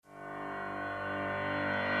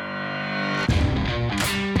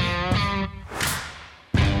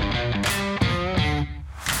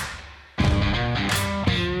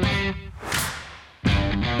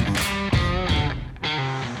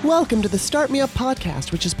Welcome to the Start Me Up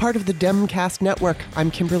podcast, which is part of the Demcast network.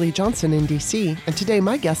 I'm Kimberly Johnson in D.C., and today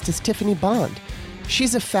my guest is Tiffany Bond.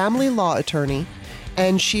 She's a family law attorney,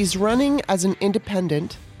 and she's running as an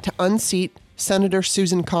independent to unseat Senator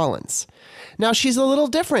Susan Collins. Now, she's a little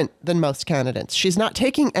different than most candidates. She's not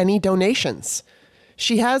taking any donations.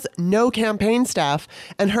 She has no campaign staff,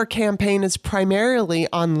 and her campaign is primarily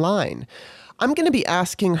online. I'm going to be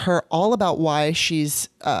asking her all about why she's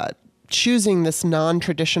choosing this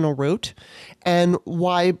non-traditional route and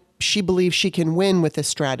why she believes she can win with this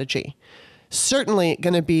strategy. Certainly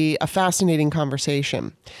going to be a fascinating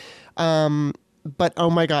conversation. But oh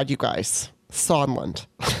my God, you guys, Sondland.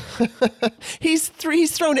 He's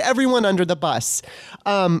thrown everyone under the bus.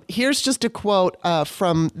 Here's just a quote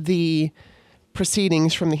from the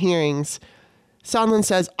proceedings, from the hearings. Sondland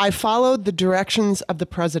says, "I followed the directions of the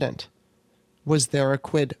president." Was there a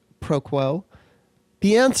quid pro quo?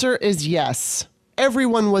 The answer is yes.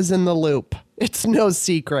 Everyone was in the loop. It's no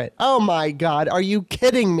secret. Oh my God, are you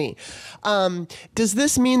kidding me? Does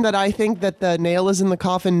this mean that I think that the nail is in the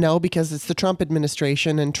coffin? No, because it's the Trump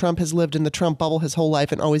administration and Trump has lived in the Trump bubble his whole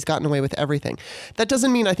life and always gotten away with everything. That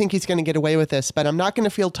doesn't mean I think he's going to get away with this, but I'm not going to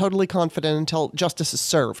feel totally confident until justice is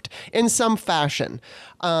served in some fashion.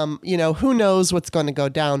 Who knows what's going to go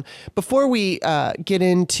down. Before we get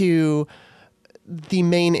into the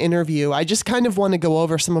main interview, I just kind of want to go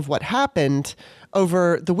over some of what happened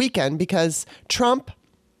over the weekend, because Trump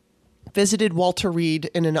visited Walter Reed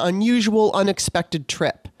in an unusual, unexpected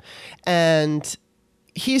trip. And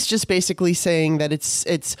he's just basically saying that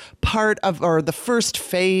it's part of, or the first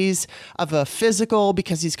phase of a physical,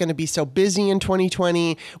 because he's going to be so busy in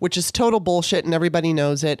 2020, which is total bullshit and everybody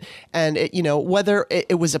knows it. And whether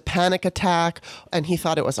it was a panic attack and he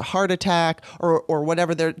thought it was a heart attack or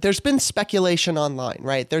whatever, there's been speculation online,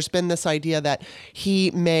 right? There's been this idea that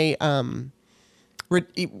he may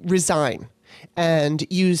resign and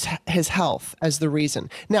use his health as the reason.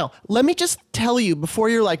 Now, let me just tell you before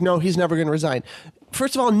you're like, no, he's never going to resign.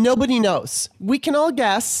 First of all, nobody knows. We can all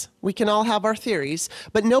guess. We can all have our theories,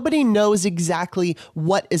 but nobody knows exactly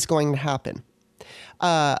what is going to happen.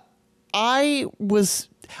 I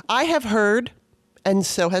have heard, and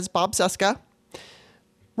so has Bob Cesca,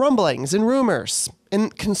 rumblings and rumors in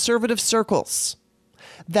conservative circles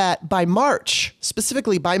that by March,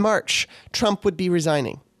 specifically by March, Trump would be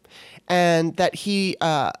resigning. And that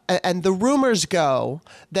and the rumors go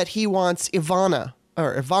that he wants Ivanka,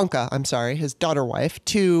 his daughter wife,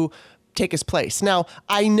 to take his place. Now,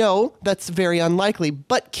 I know that's very unlikely,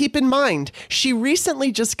 but keep in mind, she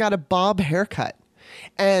recently just got a bob haircut.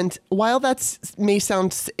 And while that may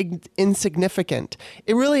sound insignificant,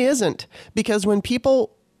 it really isn't, because when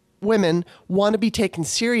women want to be taken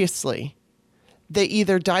seriously, they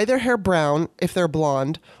either dye their hair brown if they're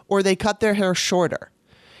blonde, or they cut their hair shorter.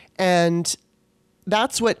 And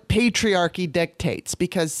that's what patriarchy dictates,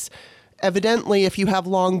 because evidently, if you have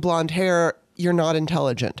long blonde hair, you're not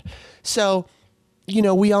intelligent. So,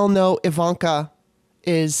 we all know Ivanka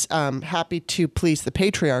is happy to please the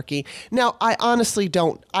patriarchy. Now, I honestly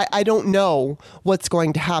don't know what's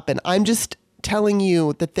going to happen. I'm just telling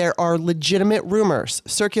you that there are legitimate rumors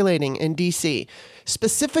circulating in D.C.,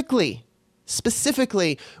 specifically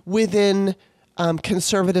within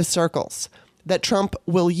conservative circles, that Trump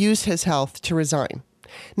will use his health to resign.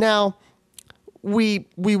 Now, we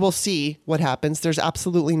will see what happens. There's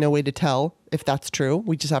absolutely no way to tell if that's true.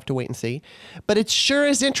 We just have to wait and see. But it sure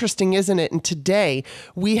is interesting, isn't it? And today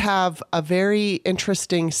we have a very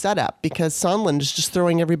interesting setup, because Sondland is just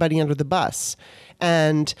throwing everybody under the bus.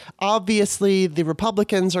 And obviously the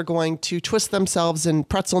Republicans are going to twist themselves in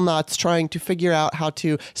pretzel knots trying to figure out how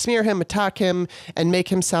to smear him, attack him, and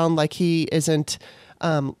make him sound like he isn't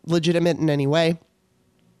legitimate in any way.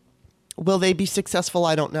 Will they be successful?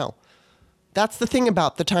 I don't know. That's the thing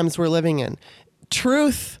about the times we're living in.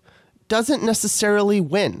 Truth doesn't necessarily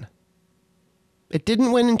win. It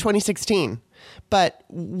didn't win in 2016, but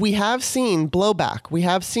we have seen blowback. We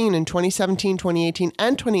have seen in 2017, 2018,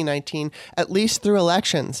 and 2019, at least through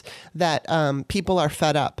elections, that people are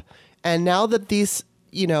fed up. And now that these,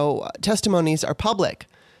 testimonies are public,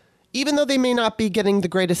 even though they may not be getting the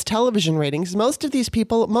greatest television ratings, most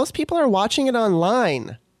people are watching it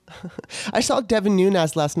online. I saw Devin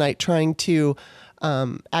Nunes last night trying to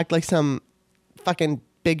act like some fucking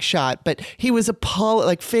big shot, but he was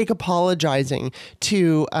fake apologizing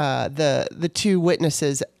to the two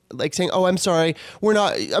witnesses, like saying, "Oh, I'm sorry.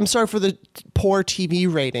 I'm sorry for the poor TV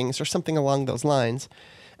ratings," or something along those lines.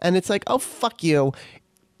 And it's like, "Oh, fuck you."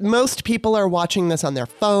 Most people are watching this on their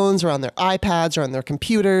phones or on their iPads or on their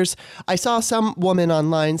computers. I saw some woman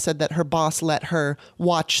online said that her boss let her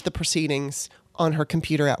watch the proceedings on her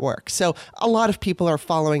computer at work. So a lot of people are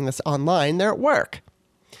following this online. They're at work.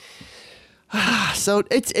 So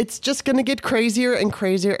it's just going to get crazier and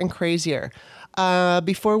crazier and crazier.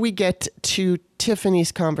 Before we get to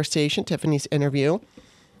Tiffany's interview,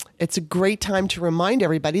 it's a great time to remind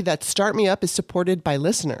everybody that Start Me Up is supported by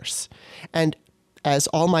listeners. And as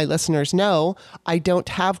all my listeners know, I don't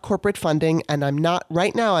have corporate funding, and I'm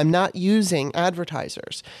not using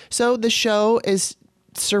advertisers. So the show is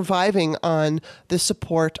surviving on the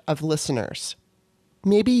support of listeners.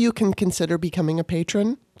 Maybe you can consider becoming a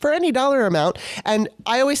patron for any dollar amount. And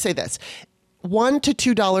I always say this, $1 to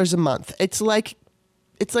 $2 a month. It's like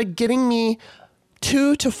getting me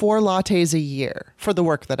 2 to 4 lattes a year for the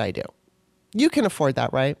work that I do. You can afford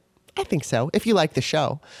that, right? I think so, if you like the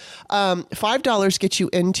show. $5 gets you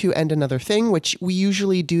into And Another Thing, which we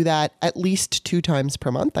usually do that at least 2 times per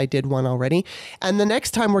month. I did one already. And the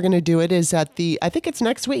next time we're going to do it is I think it's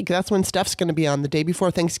next week. That's when Steph's going to be on, the day before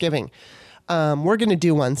Thanksgiving. We're going to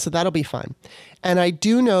do one, so that'll be fun. And I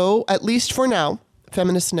do know, at least for now,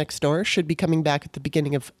 Feminist Next Door should be coming back at the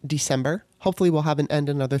beginning of December. Hopefully we'll have an And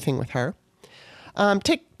Another Thing with her.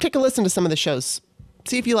 Take a listen to some of the shows.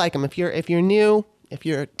 See if you like them. If you're new, if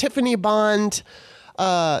you're a Tiffany Bond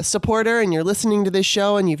supporter and you're listening to this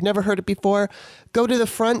show and you've never heard it before, go to the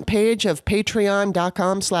front page of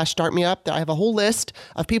patreon.com/startmeup. I have a whole list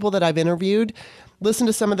of people that I've interviewed. Listen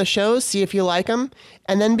to some of the shows, see if you like them,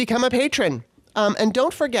 and then become a patron. And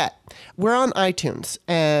don't forget, we're on iTunes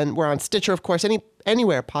and we're on Stitcher, of course,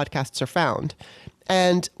 anywhere podcasts are found.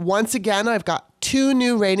 And once again, I've got 2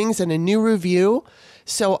 new ratings and a new review.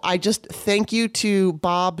 So I just thank you to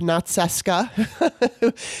Bob Natseska,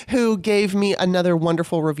 who gave me another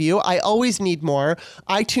wonderful review. I always need more.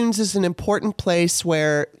 iTunes is an important place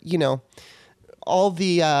where, all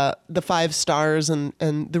the 5 stars and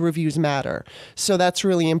the reviews matter. So that's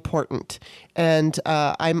really important. And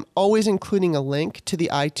I'm always including a link to the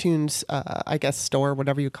iTunes, store,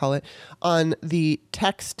 whatever you call it, on the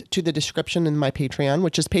text to the description in my Patreon,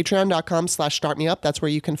 which is patreon.com/startmeup. That's where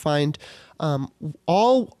you can find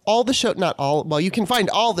all the show, not all, well, you can find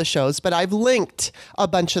all the shows, but I've linked a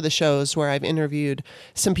bunch of the shows where I've interviewed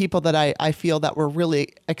some people that I feel that were really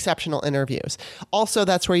exceptional interviews. Also,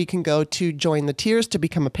 that's where you can go to join the tiers to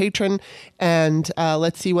become a patron. And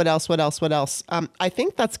let's see what else. I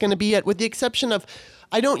think that's going to be it, with the exception of,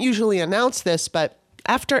 I don't usually announce this, but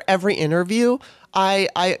after every interview,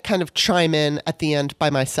 I kind of chime in at the end by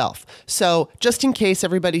myself. So just in case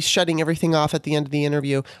everybody's shutting everything off at the end of the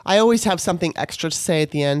interview, I always have something extra to say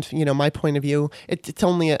at the end, my point of view. It's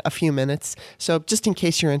only a few minutes. So just in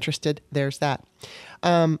case you're interested, there's that.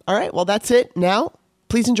 All right, well, that's it. Now,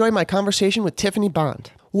 please enjoy my conversation with Tiffany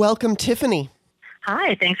Bond. Welcome, Tiffany.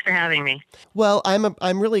 Hi, thanks for having me. Well,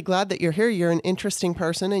 I'm really glad that you're here. You're an interesting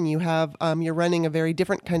person, and you're running a very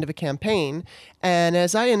different kind of a campaign. And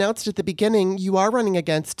as I announced at the beginning, you are running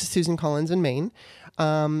against Susan Collins in Maine.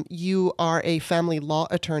 You are a family law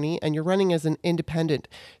attorney, and you're running as an independent.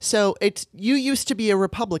 So you used to be a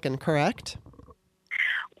Republican, correct?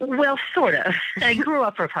 Well, sort of. I grew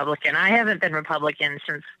up Republican. I haven't been Republican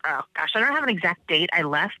since, I don't have an exact date I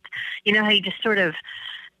left. You know how you just sort of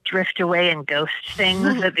drift away and ghost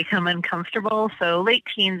things that become uncomfortable. So late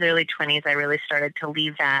teens, early 20s, I really started to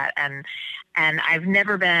leave that. And I've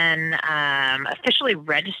never been officially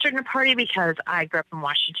registered in a party because I grew up in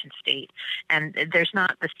Washington State. And there's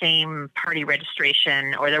not the same party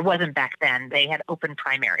registration, or there wasn't back then. They had open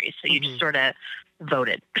primaries. So you just sort of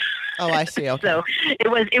voted. Oh, I see. Okay. So it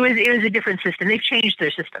was a different system. They've changed their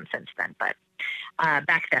system since then. But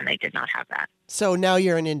back then, they did not have that. So now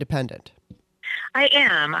you're an independent. I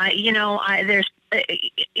am. There's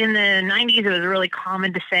in the 90s, it was really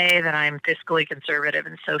common to say that I'm fiscally conservative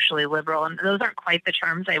and socially liberal, and those aren't quite the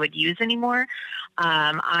terms I would use anymore.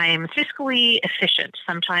 I'm fiscally efficient.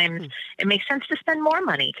 Sometimes it makes sense to spend more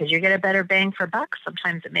money because you get a better bang for buck.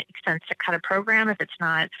 Sometimes it makes sense to cut a program if it's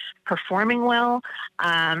not performing well.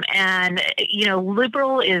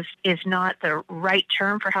 Liberal is not the right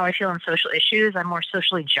term for how I feel on social issues. I'm more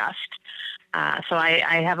socially just. So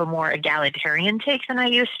I have a more egalitarian take than I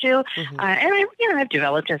used to. And I've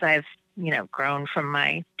developed as I've, grown from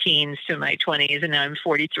my teens to my 20s, and now I'm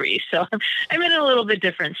 43. So I'm in a little bit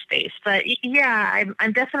different space. But yeah,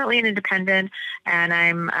 I'm definitely an independent, and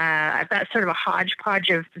I've got sort of a hodgepodge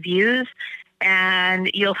of views.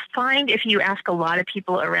 And you'll find if you ask a lot of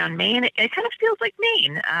people around Maine, it kind of feels like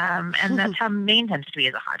Maine. And that's how Maine tends to be,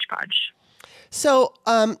 as a hodgepodge. So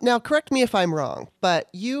now correct me if I'm wrong, but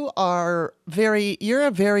you're a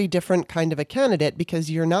very different kind of a candidate because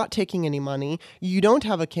you're not taking any money. You don't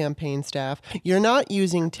have a campaign staff. You're not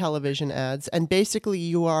using television ads. And basically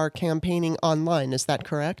you are campaigning online. Is that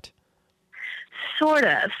correct? Sort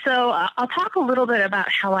of. So I'll talk a little bit about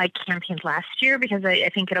how I campaigned last year because I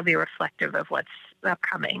think it'll be reflective of what's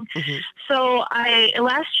upcoming. Mm-hmm. So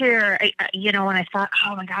last year, when I thought,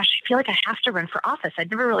 oh my gosh, I feel like I have to run for office.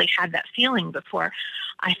 I'd never really had that feeling before.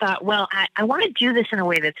 I thought, well, I want to do this in a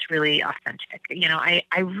way that's really authentic. I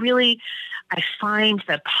find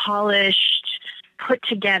the polished, put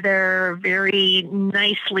together, very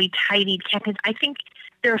nicely tidied campaigns. I think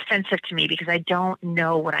they're offensive to me because I don't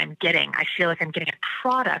know what I'm getting. I feel like I'm getting a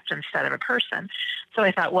product instead of a person. So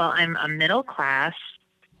I thought, well, I'm a middle class,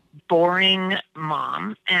 boring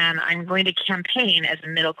mom, and I'm going to campaign as a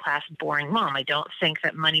middle class, boring mom. I don't think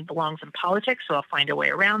that money belongs in politics, so I'll find a way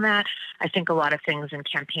around that. I think a lot of things in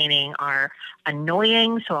campaigning are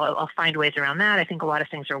annoying, so I'll find ways around that. I think a lot of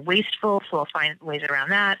things are wasteful, so I'll find ways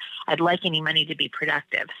around that. I'd like any money to be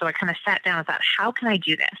productive. So I kind of sat down and thought, how can I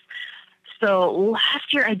do this? So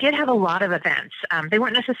last year I did have a lot of events. They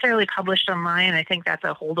weren't necessarily published online. I think that's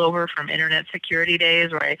a holdover from internet security days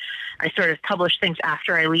where I sort of publish things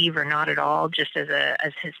after I leave or not at all, just as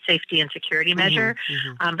his safety and security measure.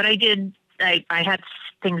 Mm-hmm. But I had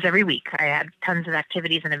things every week. I had tons of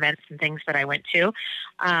activities and events and things that I went to.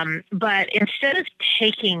 But instead of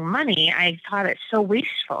taking money, I thought it's so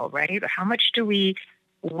wasteful, right? How much do we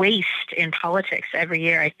waste in politics every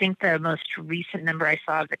year? I think the most recent number I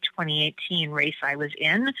saw of the 2018 race I was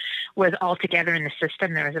in was altogether in the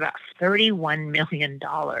system, there was about $31 million.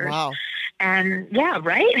 Wow. And yeah,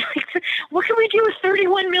 right? What can we do with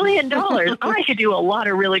 $31 million? I could do a lot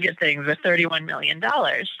of really good things with $31 million.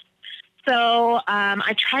 So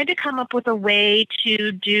I tried to come up with a way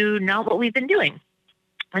to do not what we've been doing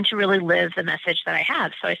and to really live the message that I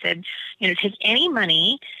have. So I said, take any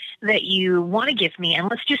money that you want to give me and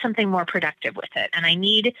let's do something more productive with it. And I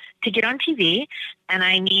need to get on TV and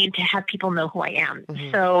I need to have people know who I am.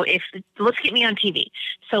 Mm-hmm. So let's get me on TV.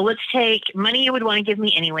 So let's take money you would want to give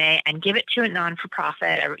me anyway and give it to a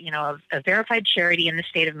non-for-profit, a verified charity in the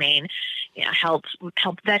state of Maine, help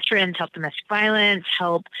veterans, help domestic violence,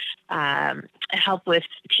 help with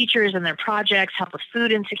teachers and their projects, help with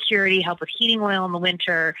food insecurity, help with heating oil in the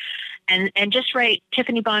winter, and just write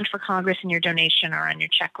Tiffany Bond for Congress in your donation or on your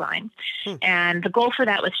check line. And the goal for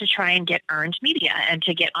that was to try and get earned media and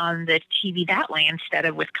to get on the TV that way instead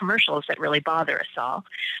of with commercials that really bother us all.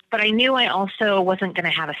 But I knew I also wasn't going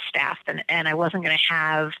to have a staff and I wasn't going to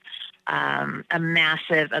have a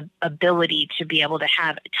massive ability to be able to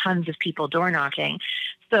have tons of people door knocking.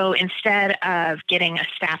 So instead of getting a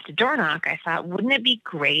staff to door knock, I thought, wouldn't it be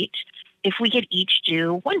great if we could each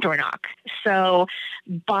do one door knock? So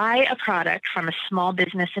buy a product from a small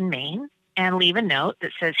business in Maine and leave a note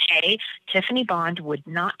that says, hey, Tiffany Bond would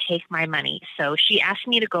not take my money. So she asked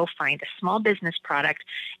me to go find a small business product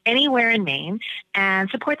anywhere in Maine and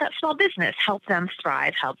support that small business, help them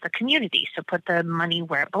thrive, help the community. So put the money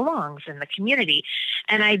where it belongs in the community.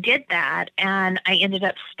 And I did that. And I ended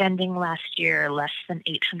up spending last year less than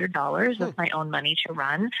 $800 of my own money to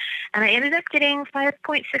run. And I ended up getting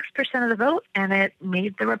 5.6% of the vote, and it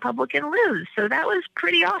made the Republican lose. So that was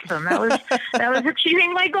pretty awesome. That was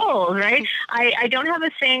achieving my goals, right? I don't have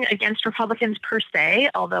a thing against Republicans per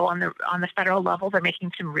se, although on the federal level they're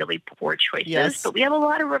making some really poor choices. Yes. But we have a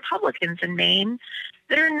lot of Republicans in Maine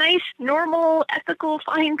that are nice, normal, ethical,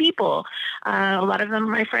 fine people. A lot of them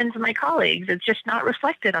are my friends and my colleagues. It's just not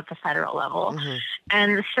reflected at the federal level. Mm-hmm.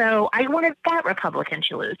 And so I wanted that Republican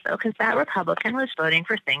to lose, though, because that Republican was voting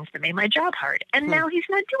for things that made my job hard. And now he's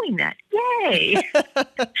not doing that. Yay!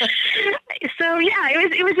 So, yeah,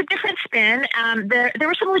 it was a different spin. There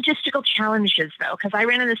were some logistical challenges, though, because I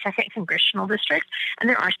ran in the 2nd Congressional District, and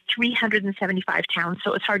there are 375 towns.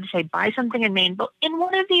 So it's hard to say, buy something in Maine, but in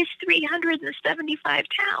one of these 375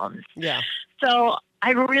 towns. Yeah. So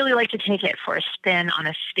I really like to take it for a spin on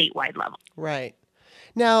a statewide level. Right.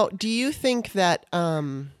 Now, do you think that,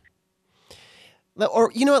 or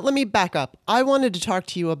you know what, let me back up. I wanted to talk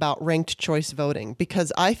to you about ranked choice voting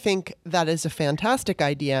because I think that is a fantastic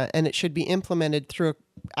idea and it should be implemented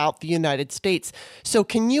throughout the United States. So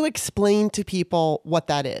can you explain to people what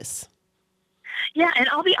that is? Yeah, and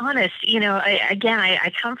I'll be honest,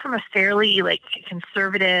 I come from a fairly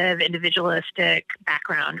conservative, individualistic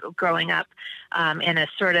background growing up in a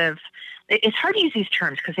sort of it's hard to use these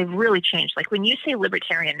terms because they've really changed. Like when you say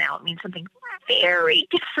libertarian now, it means something very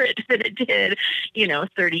different than it did,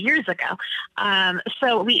 30 years ago.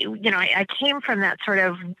 So I came from that sort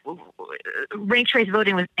of ranked choice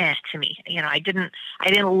voting was to me. I didn't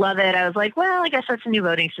love it. I was like, well, I guess that's a new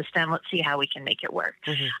voting system. Let's see how we can make it work.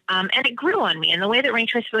 And it grew on me. And the way that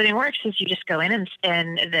ranked choice voting works is you just go in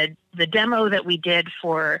and the demo that we did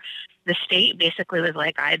for the state basically was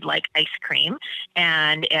like, I'd like ice cream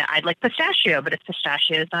and I'd like pistachio, but if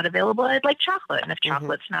pistachio is not available, I'd like chocolate. And if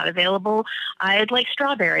chocolate's not available, I'd like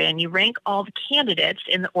strawberry. And you rank all the candidates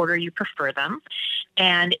in the order you prefer them.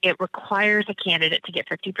 And it requires a candidate to get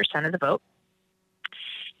 50% of the vote.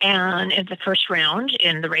 And in the first round,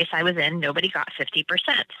 in the race I was in, nobody got 50%.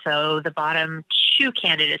 So the bottom two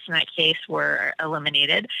candidates in that case were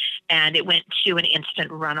eliminated, and it went to an instant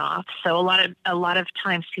runoff. So a lot of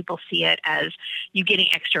times people see it as you getting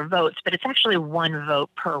extra votes, but it's actually one vote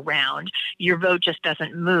per round. Your vote just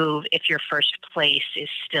doesn't move if your first place is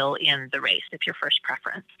still in the race, if your first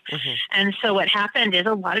preference. And so what happened is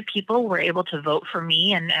a lot of people were able to vote for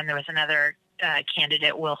me, and there was another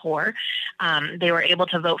candidate, Will Hoare. They were able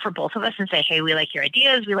to vote for both of us and say, hey, we like your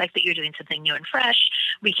ideas. We like that you're doing something new and fresh.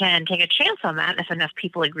 We can take a chance on that. And if enough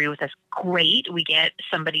people agree with us, great. We get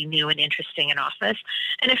somebody new and interesting in office.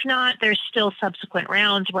 And if not, there's still subsequent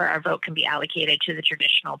rounds where our vote can be allocated to the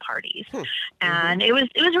traditional parties. And it was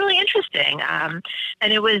really interesting. And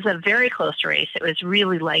it was a very close race. It was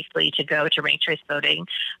really likely to go to ranked choice voting,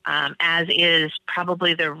 as is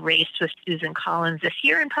probably the race with Susan Collins this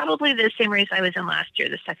year, and probably the same race I was in last year,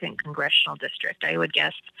 the 2nd congressional district. I would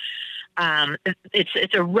guess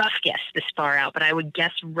it's a rough guess this far out, but I would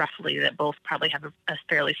guess roughly that both probably have a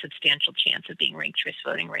fairly substantial chance of being ranked choice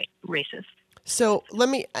voting races. So let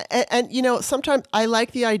me, and sometimes I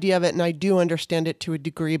like the idea of it and I do understand it to a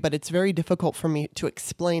degree, but it's very difficult for me to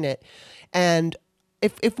explain it. And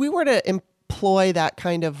if we were to employ that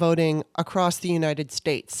kind of voting across the United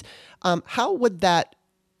States, how would that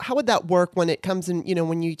work when it comes in,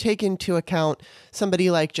 when you take into account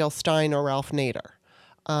somebody like Jill Stein or Ralph Nader,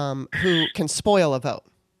 who can spoil a vote?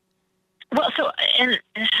 Well, so, and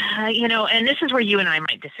this is where you and I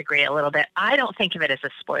might disagree a little bit. I don't think of it as a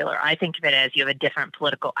spoiler. I think of it as you have a different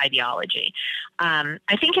political ideology.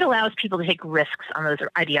 I think it allows people to take risks on those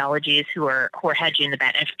ideologies who are hedging the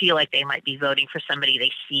bet and feel like they might be voting for somebody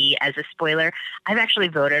they see as a spoiler. I've actually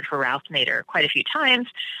voted for Ralph Nader quite a few times,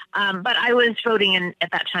 but I was voting in,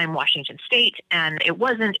 at that time, Washington State, and it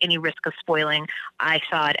wasn't any risk of spoiling. I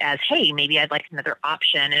saw it as, hey, maybe I'd like another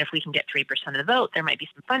option, and if we can get 3% of the vote, there might be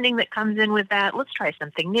some funding that comes in with that. Let's try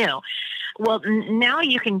something new. Well, now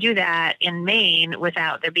you can do that in Maine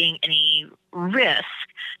without there being any risk,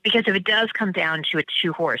 because if it does come down to a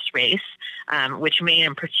 2-horse race, which Maine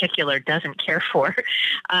in particular doesn't care for,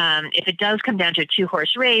 if it does come down to a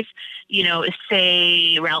 2-horse race,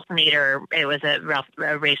 say Ralph Nader, it was a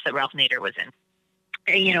race that Ralph Nader was in.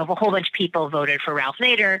 A whole bunch of people voted for Ralph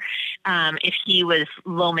Nader. If he was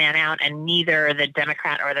low man out and neither the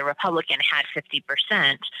Democrat or the Republican had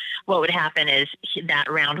 50%, what would happen is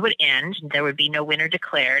that round would end. There would be no winner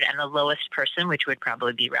declared, and the lowest person, which would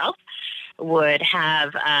probably be Ralph, would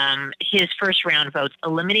have his first round votes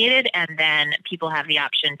eliminated, and then people have the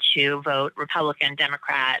option to vote Republican,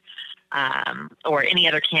 Democrat, or any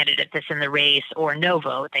other candidate that's in the race, or no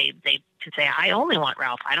vote. They could say, I only want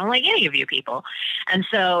Ralph. I don't like any of you people. And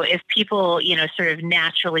so if people, sort of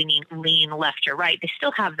naturally lean left or right, they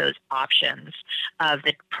still have those options of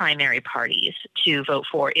the primary parties to vote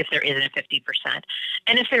for if there isn't a 50%.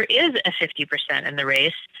 And if there is a 50% in the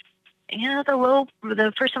race,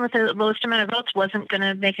 the person with the lowest amount of votes wasn't going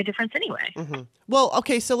to make a difference anyway. Mm-hmm. Well,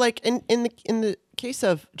 okay, so like in the case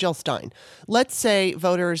of Jill Stein, let's say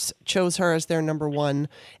voters chose her as their number one,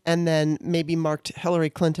 and then marked Hillary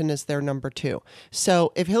Clinton as their number two.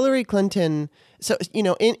 So if Hillary Clinton,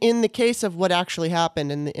 in the case of what actually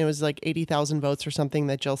happened, and it was like 80,000 votes or something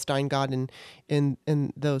that Jill Stein got in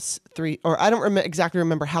those three, or I don't exactly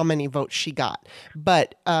remember how many votes she got,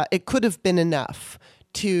 but it could have been enough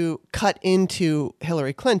to cut into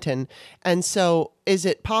Hillary Clinton. And so is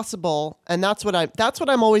it possible, and that's what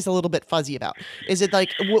I'm always a little bit fuzzy about, is it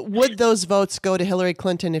like, would those votes go to Hillary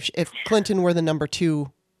Clinton if Clinton were the number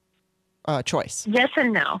two choice? Yes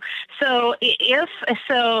and no. So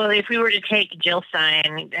if we were to take Jill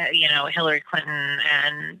Stein, Hillary Clinton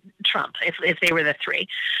and Trump, if they were the three,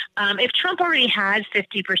 if Trump already had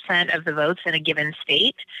 50% of the votes in a given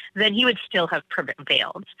state, then he would still have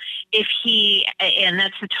prevailed. And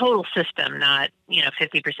that's the total system, not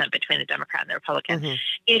 50% between the Democrat and the Republican. Mm-hmm.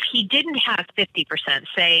 If he didn't have 50%,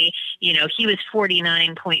 say, he was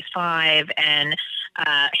 49.5 and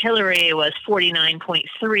Hillary was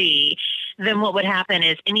 49.3, then what would happen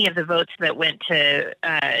is any of the votes that went to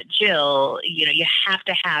Jill, you have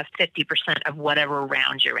to have 50% of whatever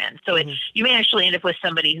round you're in. So you may actually end up with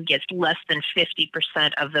somebody who gets less than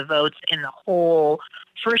 50% of the votes in the whole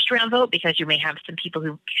first round vote, because you may have some people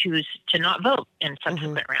who choose to not vote in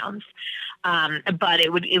subsequent rounds. But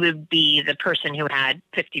it would be the person who had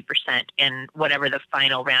 50% in whatever the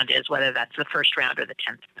final round is, whether that's the first round or the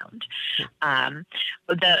 10th round.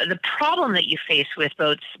 The problem that you face with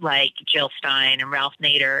votes like Jill Stein and Ralph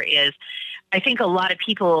Nader is, I think a lot of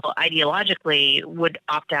people ideologically would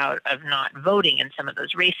opt out of not voting in some of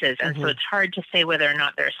those races. And so it's hard to say whether or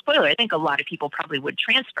not they're a spoiler. I think a lot of people probably would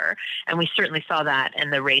transfer. And we certainly saw that in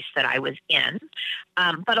the race that I was in.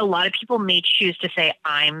 But a lot of people may choose to say,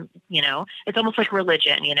 it's almost like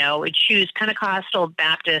religion, we choose Pentecostal,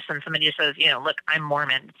 Baptist, and somebody just says, look, I'm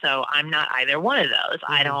Mormon, so I'm not either one of those.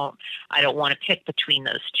 I don't want to pick between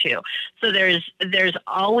those two. So there's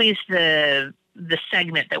always the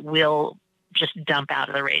segment that will just dump out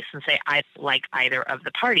of the race and say, I like either of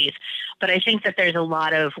the parties. But I think that there's a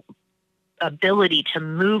lot of ability to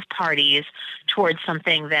move parties towards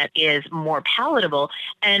something that is more palatable.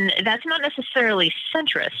 And that's not necessarily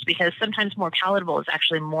centrist, because sometimes more palatable is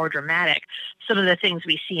actually more dramatic. Some of the things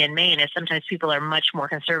we see in Maine is sometimes people are much more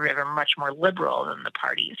conservative or much more liberal than the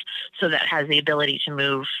parties. So that has the ability to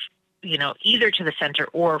move either to the center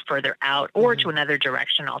or further out or to another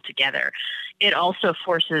direction altogether. It also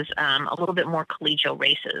forces a little bit more collegial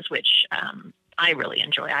races, which I really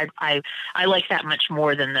enjoy. I like that much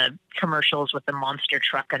more than the commercials with the monster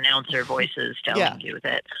truck announcer voices telling you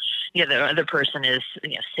that the other person is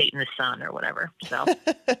Satan's son or whatever. So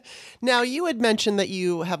now, you had mentioned that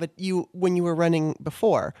you when you were running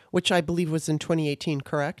before, which I believe was in 2018,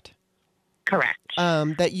 correct? Correct.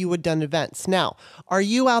 That you had done events. Now, are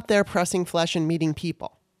you out there pressing flesh and meeting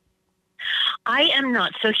people? I am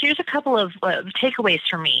not. So here's a couple of takeaways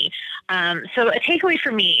for me. So a takeaway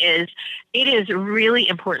for me is it is really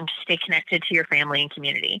important to stay connected to your family and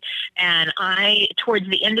community. And towards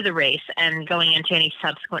the end of the race and going into any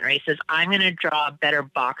subsequent races, I'm going to draw better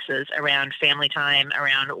boxes around family time,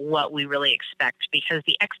 around what we really expect, because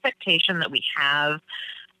the expectation that we have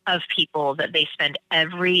of people that they spend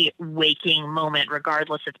every waking moment,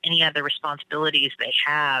 regardless of any other responsibilities they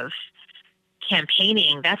have,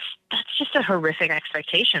 campaigning, that's just a horrific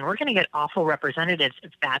expectation. We're going to get awful representatives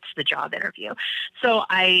if that's the job interview. So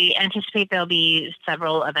I anticipate there'll be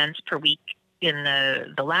several events per week in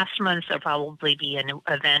the last month. There'll probably be an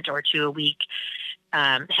event or two a week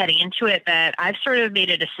heading into it. But I've sort of made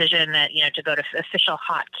a decision that, to go to official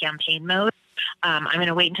hot campaign mode. I'm going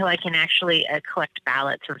to wait until I can actually collect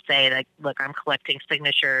ballots and say, like, look, I'm collecting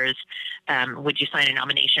signatures. Would you sign a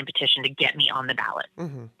nomination petition to get me on the ballot?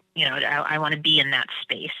 I want to be in that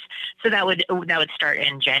space. So that would start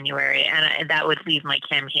in January, and that would leave my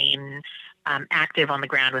campaign active on the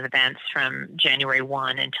ground with events from January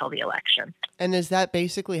 1 until the election. And is that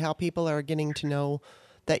basically how people are getting to know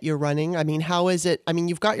that you're running? I mean, how is it? I mean,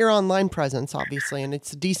 you've got your online presence, obviously, and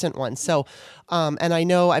it's a decent one. So, and I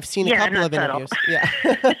know I've seen a couple of interviews. Yeah.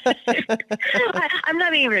 I'm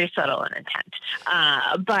not being very subtle in intent.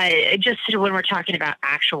 But just when we're talking about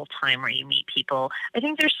actual time where you meet people, I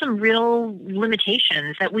think there's some real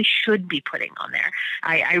limitations that we should be putting on there.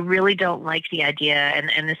 I really don't like the idea,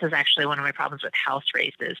 and this is actually one of my problems with House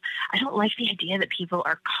races. I don't like the idea that people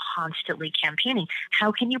are constantly campaigning.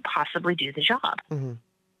 How can you possibly do the job?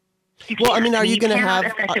 Well, I mean, are you going to have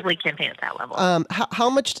effectively campaign at that level? How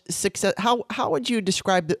much success? How would you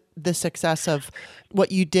describe the success of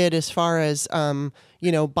what you did as far as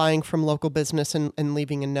buying from local business and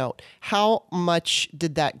leaving a note? How much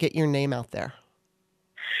did that get your name out there?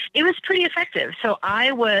 It was pretty effective. So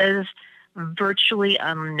I was virtually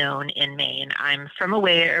unknown in Maine. I'm from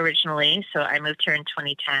away originally, so I moved here in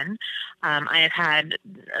 2010. I have had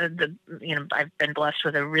I've been blessed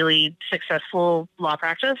with a really successful law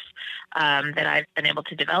practice that I've been able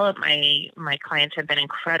to develop. My clients have been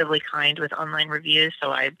incredibly kind with online reviews,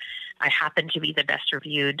 so I happen to be the best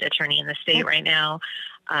reviewed attorney in the state right now,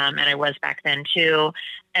 and I was back then too.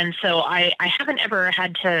 And so I haven't ever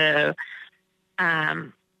had to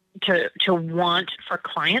want for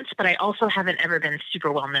clients, but I also haven't ever been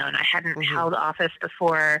super well known. I hadn't held office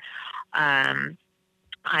before.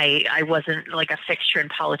 I wasn't like a fixture in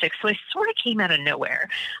politics, so I sort of came out of nowhere.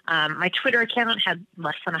 My Twitter account had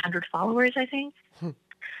less than 100 followers, I think.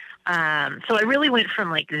 So I really went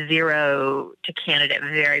from like zero to candidate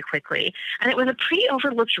very quickly. And it was a pretty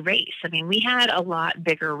overlooked race. I mean, we had a lot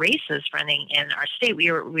bigger races running in our state.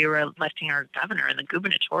 We were electing our governor, and the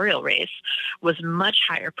gubernatorial race was much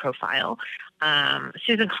higher profile.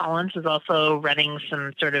 Susan Collins was also running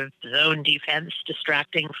some sort of zone defense,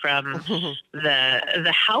 distracting from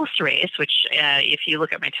the House race, which if you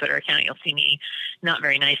look at my Twitter account, you'll see me not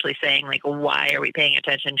very nicely saying, like, why are we paying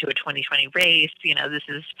attention to a 2020 race? You know, this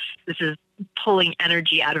is pulling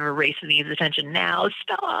energy out of a race that needs attention now.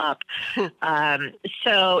 Stop.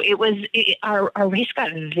 So our race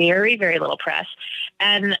got very, very little press,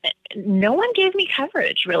 and no one gave me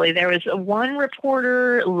coverage, really. There was one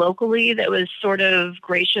reporter locally that was sort of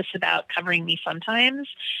gracious about covering me sometimes.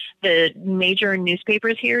 The major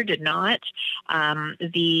newspapers here did not.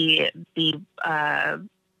 The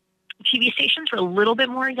TV stations were a little bit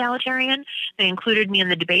more egalitarian. They included me in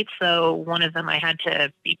the debates, though one of them I had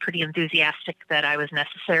to be pretty enthusiastic that I was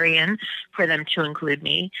necessary in for them to include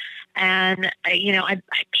me. And, I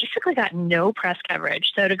basically got no press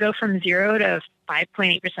coverage. So to go from 0 to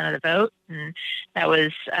 5.8% of the vote, and that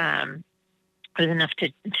was enough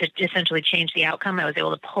to essentially change the outcome. I was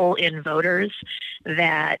able to pull in voters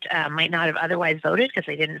that might not have otherwise voted because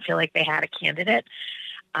they didn't feel like they had a candidate.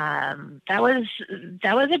 That was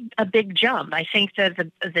a big jump. I think that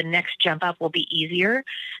the next jump up will be easier,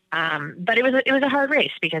 but it was a hard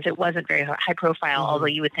race because it wasn't very high profile. Although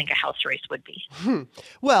you would think a House race would be.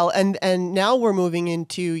 Well, and now we're moving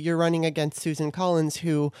into you're running against Susan Collins,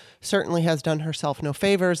 who certainly has done herself no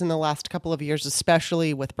favors in the last couple of years,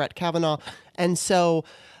 especially with Brett Kavanaugh, and so.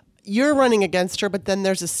 You're running against her, but then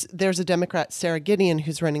there's a Democrat, Sarah Gideon,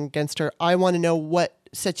 who's running against her. I want to know what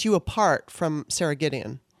sets you apart from Sarah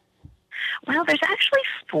Gideon. Well, there's actually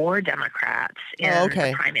 4 Democrats in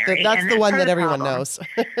the primary. That's the one that everyone knows.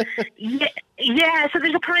 Yeah, so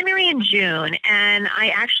there's a primary in June, and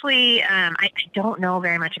I actually I don't know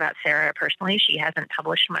very much about Sarah personally. She hasn't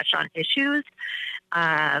published much on issues.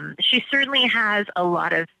 She certainly has a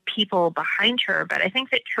lot of people behind her, but I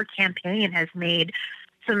think that her campaign has made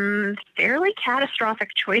some fairly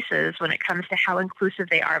catastrophic choices when it comes to how inclusive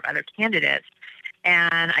they are of other candidates.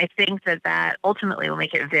 And I think that ultimately will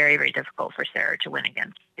make it very, very difficult for Sarah to win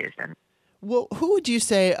against Susan. Well, who would you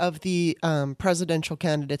say of the presidential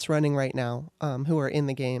candidates running right now who are in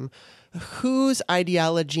the game, whose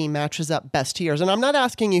ideology matches up best to yours? And I'm not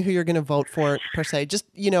asking you who you're going to vote for per se. Just,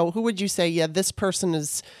 who would you say, yeah, this person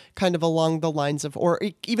is kind of along the lines of, or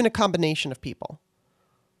even a combination of people?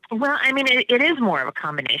 Well, I mean, it is more of a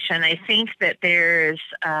combination. I think that there's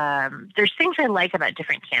things I like about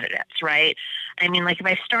different candidates, right? I mean, like if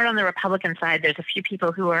I start on the Republican side, there's a few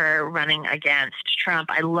people who are running against Trump.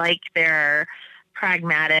 I like their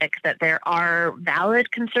pragmatic, that there are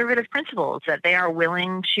valid conservative principles that they are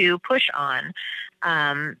willing to push on.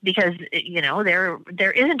 Because,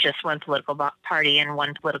 there isn't just one political party and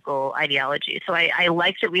one political ideology. So I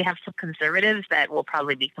like that we have some conservatives that will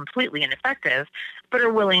probably be completely ineffective, but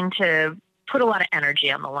are willing to put a lot of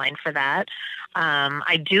energy on the line for that.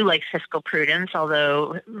 I do like fiscal prudence,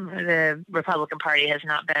 although the Republican Party has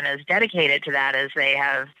not been as dedicated to that as they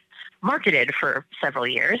have marketed for several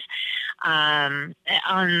years. On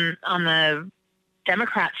the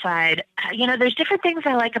Democrat side, there's different things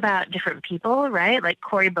I like about different people, right? Like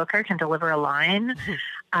Cory Booker can deliver a line.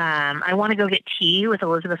 I want to go get tea with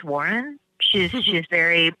Elizabeth Warren. She's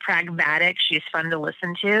very pragmatic. She's fun to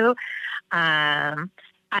listen to. I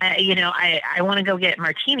want to go get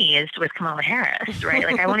martinis with Kamala Harris, right?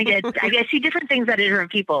 Like I see different things out of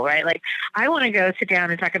different people, right? Like I want to go sit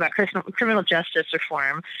down and talk about criminal justice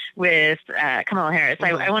reform with Kamala Harris.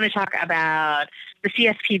 I want to talk about the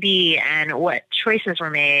CFPB and what choices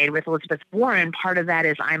were made with Elizabeth Warren. Part of that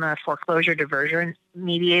is I'm a foreclosure diversion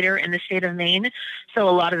mediator in the state of Maine. So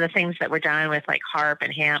a lot of the things that were done with like HARP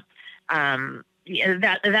and HAMP,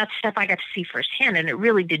 that's stuff I got to see firsthand, and it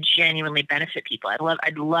really did genuinely benefit people.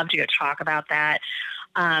 I'd love to go talk about that.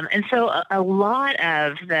 And so a lot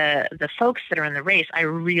of the folks that are in the race, I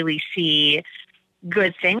really see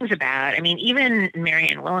good things about. I mean, even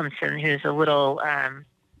Marianne Williamson, who's a little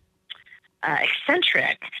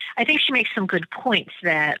eccentric, I think she makes some good points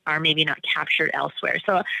that are maybe not captured elsewhere.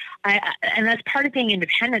 So and that's part of being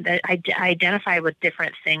independent, that I identify with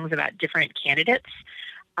different things about different candidates.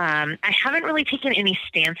 I haven't really taken any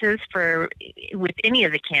stances with any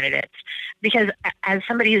of the candidates because as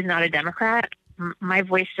somebody who's not a Democrat, my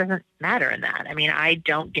voice doesn't matter in that. I mean, I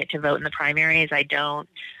don't get to vote in the primaries. I don't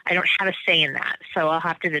have a say in that. So I'll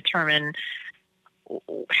have to determine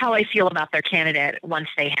how I feel about their candidate once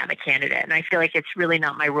they have a candidate. And I feel like it's really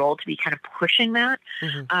not my role to be kind of pushing that.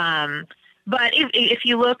 But if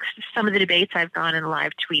you look, some of the debates I've gone and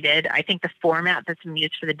live tweeted, I think the format that's been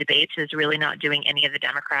used for the debates is really not doing any of the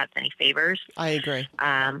Democrats any favors. I agree.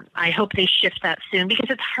 I hope they shift that soon because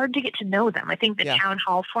it's hard to get to know them. I think the town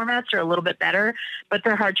hall formats are a little bit better, but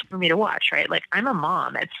they're hard for me to watch, right? Like, I'm a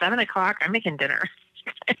mom. At 7:00, I'm making dinner.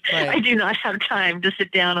 Right. I do not have time to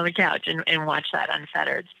sit down on the couch and watch that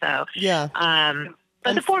unfettered. So,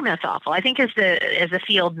 but the format's awful. I think as the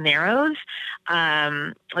field narrows,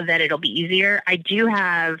 that it'll be easier. I do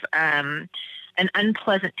have an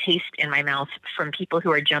unpleasant taste in my mouth from people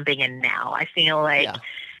who are jumping in now. I feel like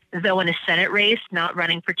though in a Senate race, not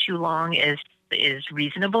running for too long is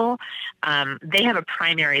reasonable. They have a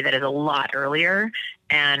primary that is a lot earlier.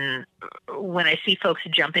 And when I see folks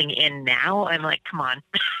jumping in now, I'm like, come on,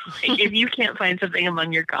 if you can't find something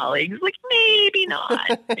among your colleagues, like maybe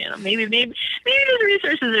not, maybe those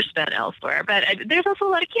resources are spent elsewhere. But there's also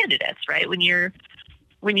a lot of candidates, right? When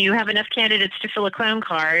you have enough candidates to fill a clown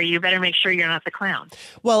car, you better make sure you're not the clown.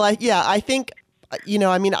 Well, I think,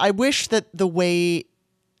 I wish that the way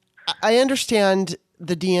I understand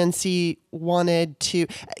the DNC wanted to,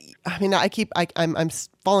 I'm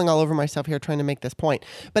falling all over myself here trying to make this point,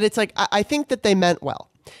 but it's like, I think that they meant well,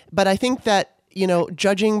 but I think that,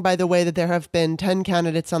 judging by the way that there have been 10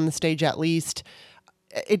 candidates on the stage, at least,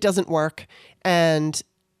 it doesn't work. And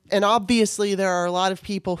obviously there are a lot of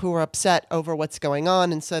people who are upset over what's going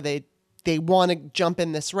on. And so they want to jump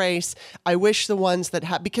in this race. I wish the ones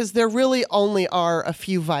that because there really only are a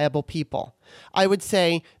few viable people. I would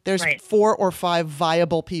say there's 4 or 5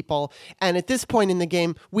 viable people. And at this point in the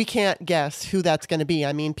game, we can't guess who that's going to be.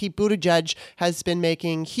 I mean, Pete Buttigieg has been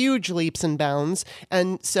making huge leaps and bounds.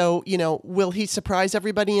 And so, will he surprise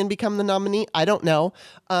everybody and become the nominee? I don't know.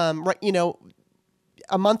 A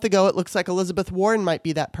month ago, it looks like Elizabeth Warren might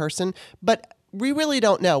be that person. But we really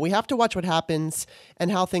don't know. We have to watch what happens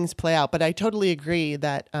and how things play out. But I totally agree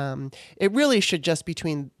that it really should just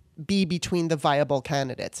be between the viable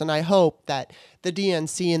candidates. And I hope that the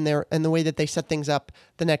DNC and the way that they set things up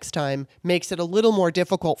the next time makes it a little more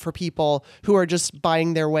difficult for people who are just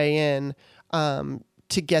buying their way in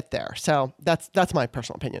to get there. So that's my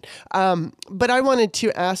personal opinion. But I wanted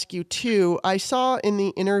to ask you too, I saw in the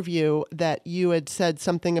interview that you had said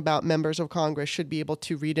something about members of Congress should be able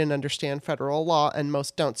to read and understand federal law, and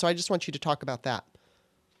most don't. So I just want you to talk about that.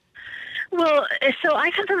 Well, so I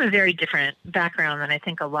come from a very different background than I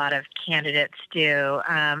think a lot of candidates do.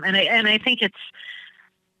 And I think it's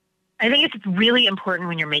really important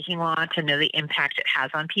when you're making law to know the impact it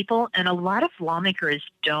has on people. And a lot of lawmakers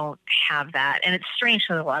don't have that. And it's strange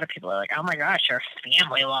because a lot of people are like, oh my gosh, you're a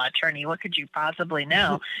family law attorney. What could you possibly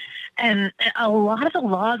know? And a lot of the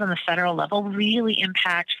laws on the federal level really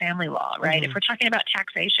impact family law, right? If we're talking about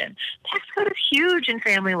taxation, tax code is huge in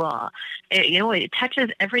family law. It touches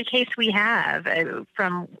every case we have,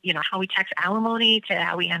 from, how we tax alimony to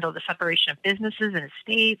how we handle the separation of businesses and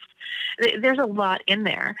estates. There's a lot in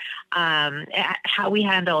there. How we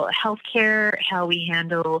handle healthcare, how we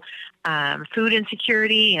handle food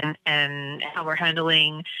insecurity, and how we're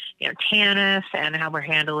handling, TANF, and how we're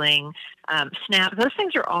handling SNAP. Those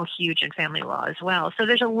things are all huge in family law as well. So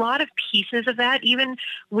there's a lot of pieces of that, even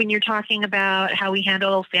when you're talking about how we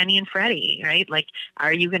handle Fannie and Freddie, right? Like,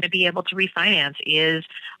 are you going to be able to refinance? Is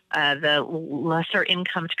the lesser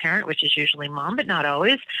income parent, which is usually mom, but not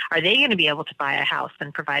always, are they going to be able to buy a house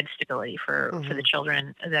and provide stability for the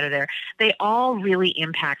children that are there? They all really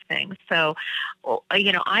impact things. So,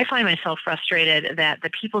 I find myself frustrated that the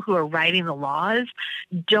people who are writing the laws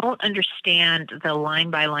don't understand the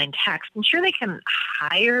line-by-line text. I'm sure they can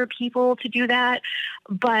hire people to do that,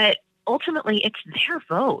 but ultimately it's their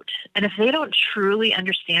vote. And if they don't truly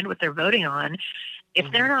understand what they're voting on,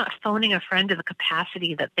 if they're not phoning a friend to the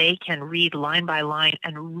capacity that they can read line by line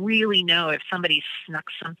and really know if somebody snuck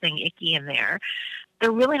something icky in there,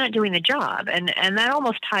 they're really not doing the job. And that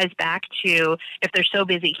almost ties back to, if they're so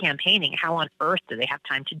busy campaigning, how on earth do they have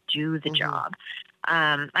time to do the job?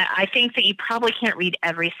 I think that you probably can't read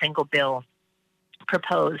every single bill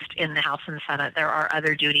proposed in the House and Senate. There are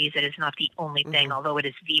other duties. It is not the only thing, although it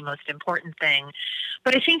is the most important thing.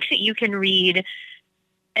 But I think that you can read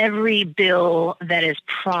every bill that is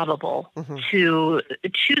probable to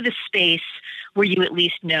the space where you at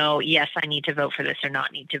least know, yes, I need to vote for this or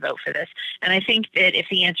not need to vote for this. And I think that if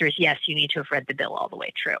the answer is yes, you need to have read the bill all the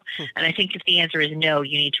way through. And I think if the answer is no,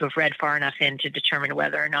 you need to have read far enough in to determine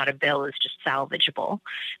whether or not a bill is just salvageable.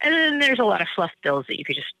 And then there's a lot of fluff bills that you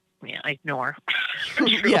could just ignore.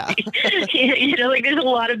 Yeah. Like there's a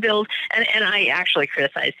lot of bills, and I actually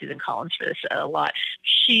criticize Susan Collins for this a lot.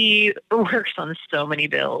 She works on so many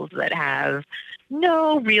bills that have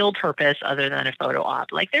no real purpose other than a photo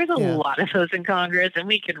op. Like there's a lot of those in Congress, and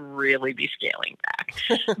we could really be scaling back.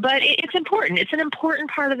 But it's important. It's an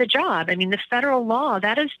important part of the job. I mean, the federal law,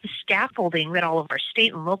 that is the scaffolding that all of our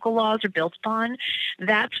state and local laws are built upon.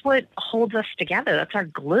 That's what holds us together. That's our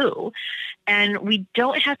glue. And we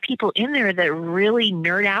don't have people in there that really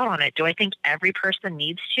nerd out on it. Do I think every person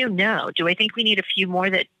needs to? No. Do I think we need a few more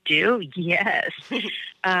that do? Yes.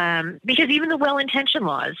 Because even the well-intentioned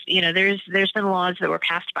laws, there's been laws that were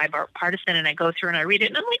passed by bipartisan, and I go through and I read it,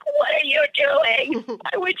 and I'm like, what are you doing?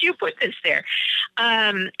 Why would you put this there?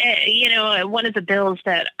 One of the bills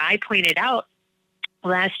that I pointed out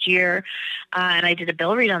last year, and I did a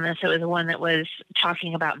bill read on this, it was the one that was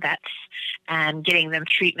talking about vets and getting them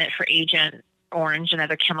treatment for Agent Orange and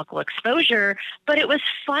other chemical exposure, but it was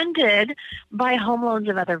funded by home loans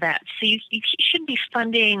of other vets. So you shouldn't be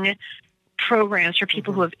funding programs for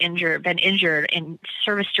people who have been injured in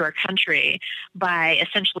service to our country by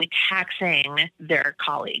essentially taxing their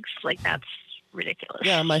colleagues. Like that's ridiculous.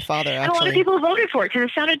 Yeah, my father actually. And a lot of people voted for it because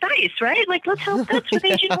it sounded nice, right? Like, let's help vets with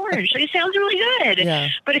Agent Orange. It sounds really good. Yeah.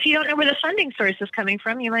 But if you don't know where the funding source is coming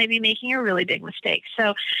from, you might be making a really big mistake.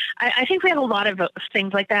 So I think we have a lot of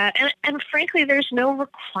things like that. And frankly, there's no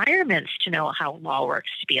requirements to know how law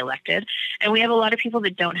works to be elected. And we have a lot of people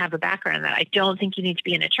that don't have a background in that. I don't think you need to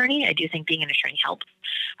be an attorney. I do think being an attorney helps.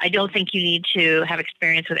 I don't think you need to have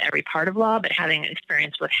experience with every part of law, but having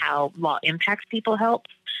experience with how law impacts people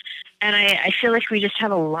helps. And I feel like we just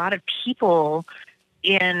have a lot of people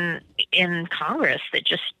in Congress that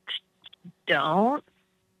just don't.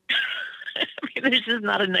 I mean, there's just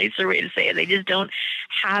not a nicer way to say it. They just don't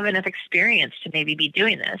have enough experience to maybe be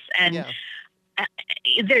doing this. And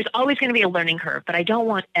there's always going to be a learning curve, but I don't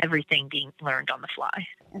want everything being learned on the fly.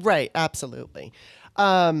 Right. Absolutely.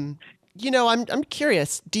 I'm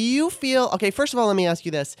curious. Do you feel, okay, first of all, let me ask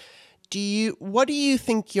you this. What do you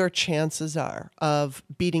think your chances are of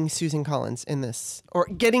beating Susan Collins in this, or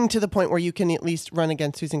getting to the point where you can at least run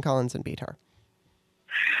against Susan Collins and beat her?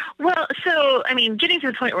 Well, so, I mean, getting to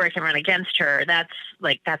the point where I can run against her, that's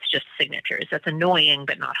just signatures. That's annoying,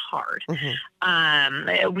 but not hard.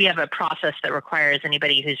 We have a process that requires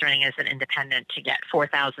anybody who's running as an independent to get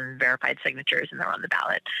 4,000 verified signatures, and they're on the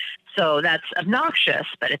ballot. So that's obnoxious,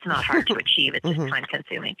 but it's not hard to achieve. It's just time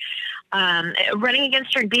consuming. Running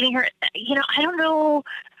against her and beating her, I don't know.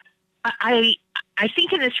 I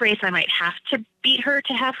think in this race I might have to beat her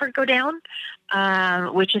to have her go down,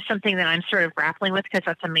 which is something that I'm sort of grappling with because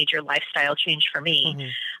that's a major lifestyle change for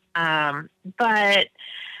me. But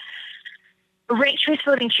ranked choice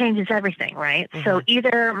voting changes everything, right? So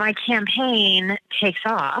either my campaign takes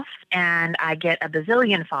off and I get a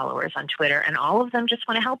bazillion followers on Twitter and all of them just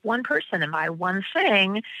want to help one person and buy one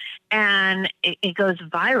thing, and it goes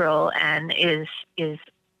viral and is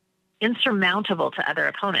insurmountable to other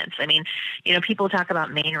opponents. I mean, people talk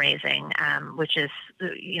about Maine raising, which is,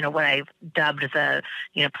 what I've dubbed the,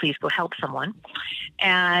 please go help someone.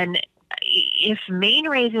 And if Maine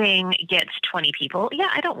raising gets 20 people,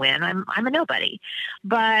 I don't win. I'm a nobody.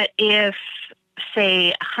 But if, say,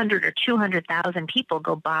 100 or 200,000 people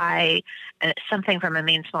go buy something from a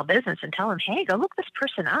Maine small business and tell them, hey, go look this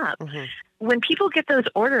person up. When people get those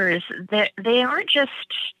orders, they aren't just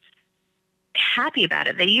happy about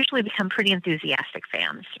it. They usually become pretty enthusiastic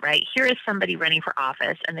fans, right? Here is somebody running for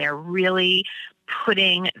office and they're really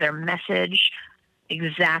putting their message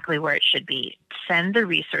exactly where it should be. Send the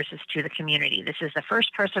resources to the community. This is the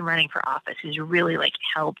first person running for office who's really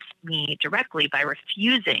helped me directly by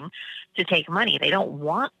refusing to take money. They don't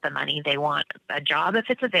want the money. They want a job if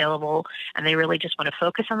it's available, and they really just want to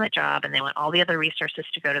focus on that job, and they want all the other resources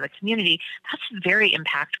to go to the community. That's very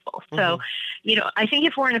impactful. So, I think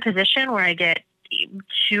if we're in a position where I get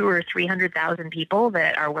 200,000 or 300,000 people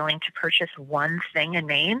that are willing to purchase one thing in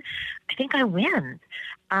Maine, I think I win.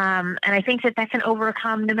 And I think that can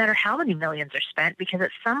overcome no matter how many millions are spent, because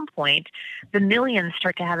at some point the millions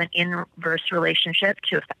start to have an inverse relationship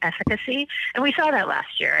to efficacy. And we saw that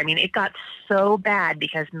last year. I mean, it got so bad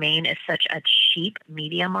because Maine is such a cheap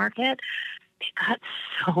media market. It got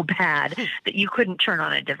so bad that you couldn't turn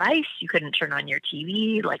on a device. You couldn't turn on your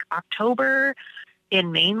TV. Like October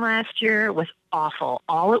in Maine last year was awful.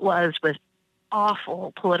 All it was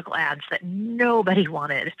awful political ads that nobody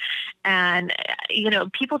wanted. And,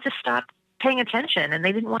 people just stopped paying attention and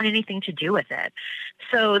they didn't want anything to do with it.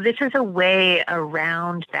 So this is a way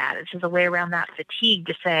around that. This is a way around that fatigue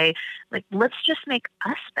to say, let's just make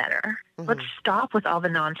us better. Let's stop with all the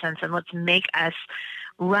nonsense and let's make us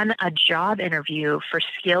run a job interview for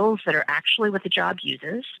skills that are actually what the job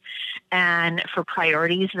uses and for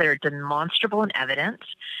priorities that are demonstrable and evident,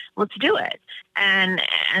 let's do it. And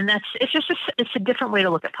it's a different way to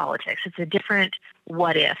look at politics. It's a different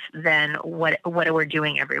what if than what we're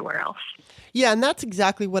doing everywhere else. Yeah, and that's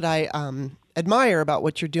exactly what I admire about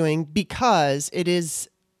what you're doing, because it is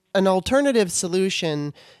an alternative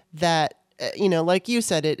solution that, like you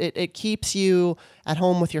said, it keeps you at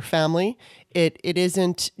home with your family. It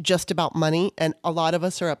isn't just about money, and a lot of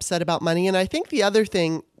us are upset about money. And I think the other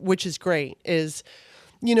thing, which is great, is,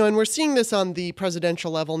 and we're seeing this on the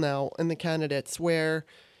presidential level now in the candidates where,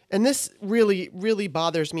 and this really, really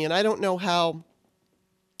bothers me, and I don't know how.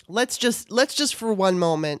 Let's just for one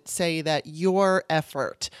moment say that your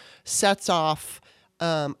effort sets off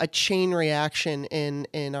a chain reaction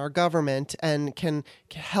in our government and can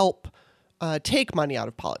help take money out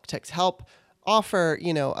of politics, help offer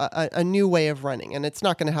a new way of running, and it's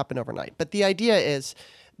not going to happen overnight. But the idea is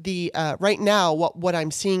right now what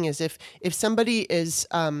I'm seeing is if somebody is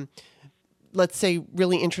let's say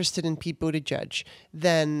really interested in Pete Buttigieg,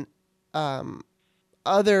 then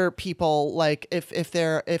other people, like if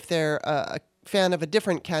they're a fan of a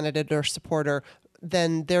different candidate or supporter,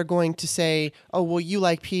 then they're going to say, oh, well, you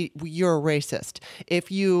like Pete, you're a racist.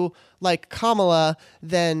 If you like Kamala,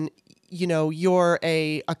 then you're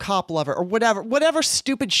a cop lover, or whatever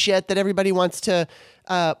stupid shit that everybody wants to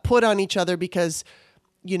put on each other because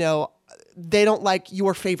they don't like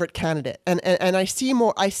your favorite candidate. And I see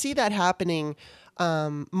that happening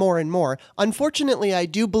more and more. Unfortunately, I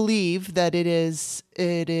do believe that it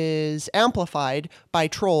is amplified by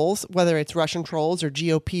trolls, whether it's Russian trolls or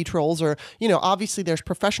GOP trolls, or obviously there's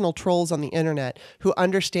professional trolls on the internet who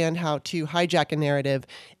understand how to hijack a narrative,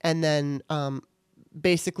 and then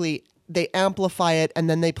basically they amplify it, and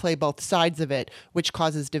then they play both sides of it, which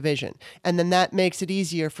causes division. And then that makes it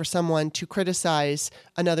easier for someone to criticize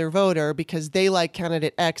another voter because they like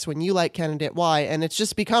candidate X when you like candidate Y, and it's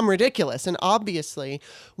just become ridiculous. And obviously,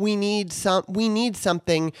 we need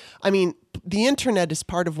something. I mean, the internet is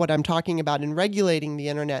part of what I'm talking about, and regulating the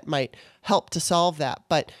internet might help to solve that.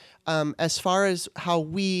 But as far as how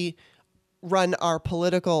we run our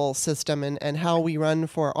political system and how we run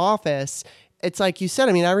for office, it's like you said.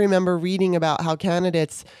 I mean, I remember reading about how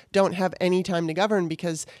candidates don't have any time to govern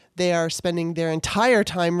because they are spending their entire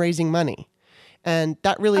time raising money. And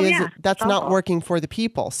that really that's not working for the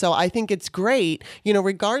people. So I think it's great,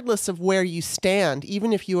 regardless of where you stand,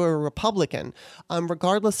 even if you are a Republican,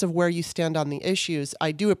 regardless of where you stand on the issues,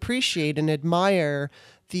 I do appreciate and admire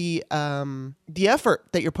the effort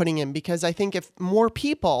that you're putting in, because I think if more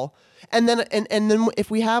people, and then if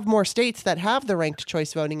we have more states that have the ranked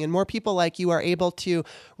choice voting, and more people like you are able to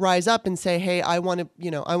rise up and say, hey, I want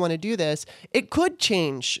to do this, it could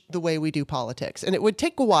change the way we do politics. And it would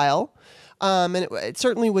take a while. And it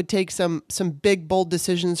certainly would take some big, bold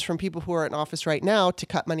decisions from people who are in office right now to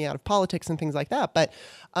cut money out of politics and things like that. But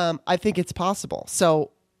I think it's possible.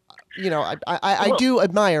 So, I do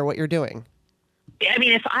admire what you're doing. I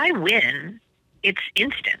mean, if I win, it's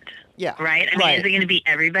instant. Yeah. Right? I mean, is it going to be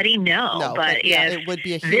everybody? No. But if it would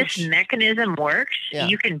be a huge... this mechanism works,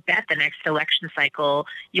 you can bet the next election cycle,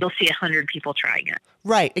 you'll see 100 people trying it.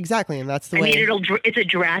 Right, exactly. And that's the way... I mean, it's a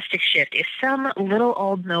drastic shift. If some little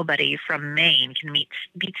old nobody from Maine can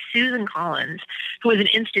beat Susan Collins, who is an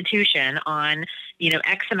institution on,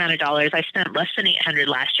 X amount of dollars. I spent less than $800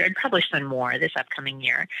 last year. I'd probably spend more this upcoming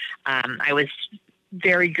year. I was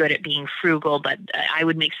very good at being frugal, but I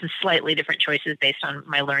would make some slightly different choices based on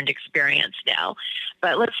my learned experience now.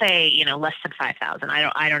 But let's say, less than 5,000.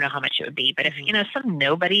 I don't know how much it would be, but if, some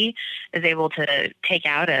nobody is able to take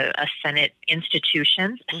out a Senate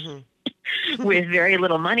institution with very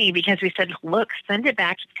little money, because we said, look, send it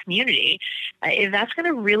back to the community, that's going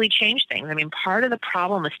to really change things. I mean, part of the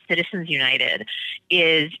problem with Citizens United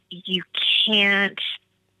is you can't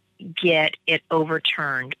get it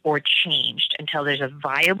overturned or changed until there's a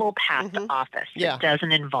viable path to office that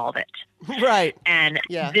doesn't involve it. Right. And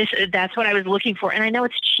that's what I was looking for. And I know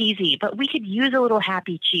it's cheesy, but we could use a little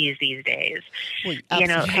happy cheese these days. Well,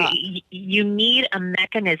 you need a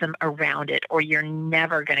mechanism around it, or you're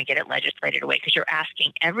never going to get it legislated away, because you're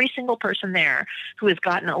asking every single person there who has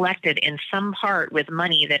gotten elected in some part with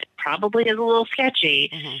money that probably is a little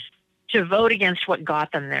sketchy to vote against what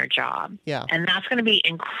got them their job. Yeah. And that's going to be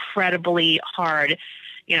incredibly hard.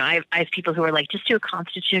 I have people who are like, just do a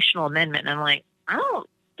constitutional amendment. And I'm like, I don't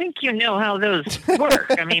think you know how those work.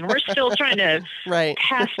 I mean, we're still trying to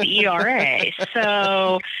pass the ERA.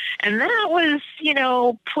 So, and that was,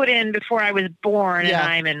 put in before I was born, and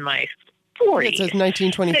I'm in my 40s. It says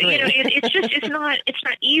 1923. So, it's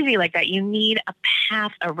not easy like that. You need a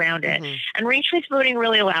path around it. Mm-hmm. And ranked-choice voting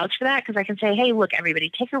really allows for that because I can say, hey, look, everybody,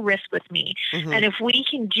 take a risk with me. Mm-hmm. And if we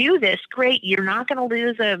can do this, great. You're not going to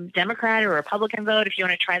lose a Democrat or a Republican vote if you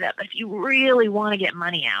want to try that. But if you really want to get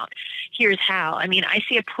money out, here's how. I mean, I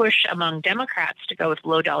see a push among Democrats to go with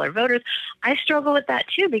low-dollar voters. I struggle with that,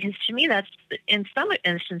 too, because to me, that's, in some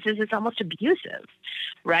instances, it's almost abusive,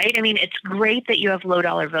 right? I mean, it's great that you have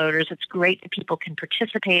low-dollar voters. It's great that people can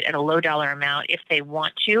participate at a low-dollar amount if they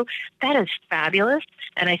want to. That is fabulous,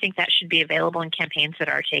 and I think that should be available in campaigns that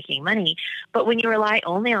are taking money. But when you rely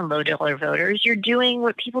only on low-dollar voters, you're doing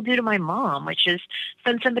what people do to my mom, which is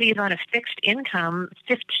send somebody who's on a fixed income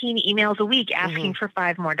 15 emails a week asking for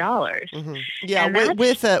 $5 more. Mm-hmm. Yeah,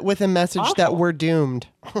 with a message awful. That we're doomed.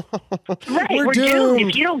 Right, we're doomed.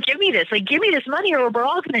 If you don't give me this, give me this money or we're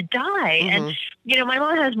all going to die. And, my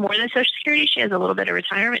mom has more than Social Security. She has a little bit of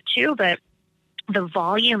retirement too, but the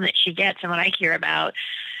volume that she gets and what I hear about,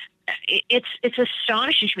 it's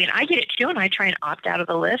astonishing to me. And I get it too, and I try and opt out of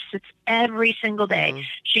the list. It's every single day.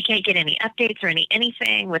 She can't get any updates or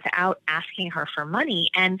anything without asking her for money.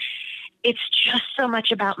 And it's just so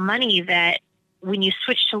much about money that when you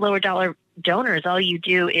switch to lower dollar donors, all you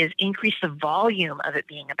do is increase the volume of it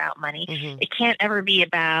being about money. It can't ever be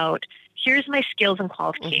about, here's my skills and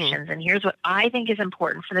qualifications, and here's what I think is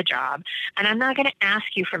important for the job. And I'm not going to ask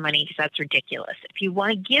you for money because that's ridiculous. If you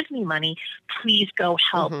want to give me money, please go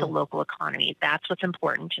help the local economy. That's what's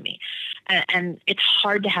important to me. And it's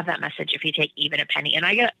hard to have that message if you take even a penny. And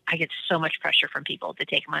I get so much pressure from people to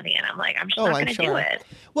take money, and I'm like, I'm just not going to do it.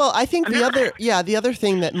 Well, I think the other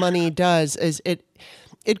thing that money does is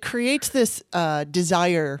it creates this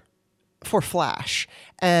desire for flash,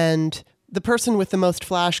 and the person with the most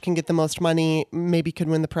flash can get the most money, maybe could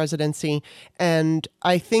win the presidency. And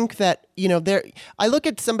I think that, I look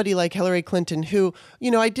at somebody like Hillary Clinton, who,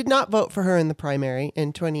 I did not vote for her in the primary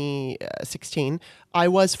in 2016. I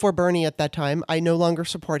was for Bernie at that time. I no longer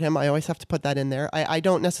support him. I always have to put that in there. I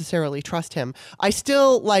don't necessarily trust him. I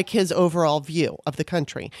still like his overall view of the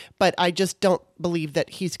country, but I just don't believe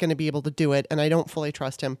that he's going to be able to do it, and I don't fully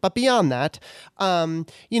trust him. But beyond that,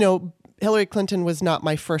 Hillary Clinton was not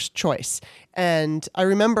my first choice. And I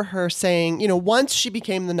remember her saying, once she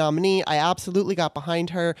became the nominee, I absolutely got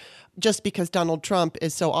behind her just because Donald Trump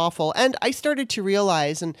is so awful. And I started to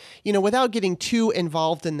realize, and, without getting too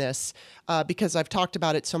involved in this, because I've talked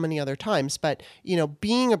about it so many other times, but,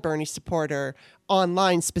 being a Bernie supporter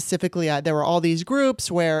online specifically, there were all these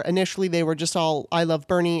groups where initially they were just all, I love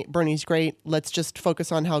Bernie, Bernie's great, let's just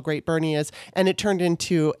focus on how great Bernie is. And it turned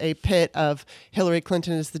into a pit of Hillary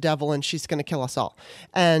Clinton is the devil and she's going to kill us all.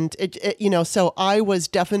 And so I was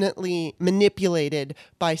definitely manipulated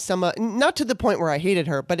by some, not to the point where I hated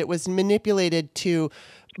her, but it was manipulated to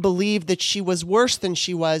believe that she was worse than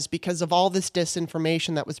she was because of all this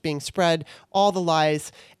disinformation that was being spread, all the lies,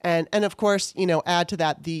 and of course, add to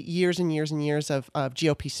that the years and years and years of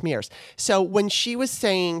GOP smears. So when she was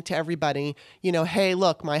saying to everybody, hey,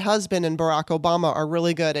 look, my husband and Barack Obama are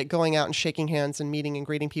really good at going out and shaking hands and meeting and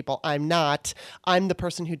greeting people. I'm not. I'm the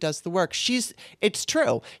person who does the work. It's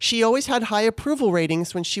true. She always had high approval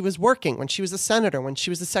ratings when she was working, when she was a senator, when she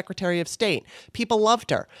was the Secretary of State. People loved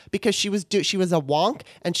her because she was a wonk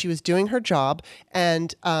and she was doing her job,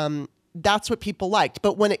 and that's what people liked.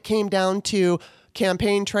 But when it came down to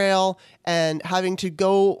campaign trail and having to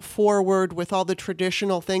go forward with all the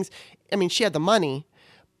traditional things, I mean, she had the money,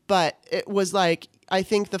 but it was like, I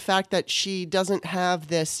think the fact that she doesn't have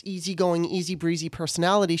this easygoing, easy breezy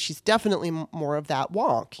personality, she's definitely more of that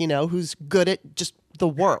wonk, who's good at just the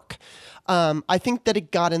work. I think that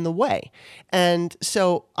it got in the way. And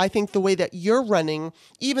so I think the way that you're running,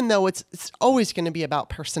 even though it's always going to be about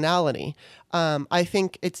personality, I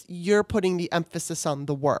think you're putting the emphasis on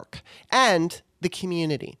the work and the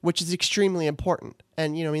community, which is extremely important.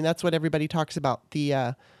 And, that's what everybody talks about,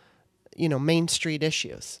 the, Main Street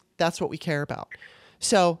issues. That's what we care about.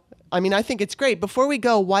 So, I think it's great. Before we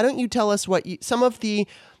go, why don't you tell us some of the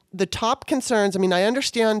top concerns? I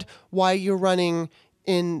understand why you're running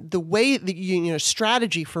in the way that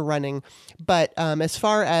strategy for running, but as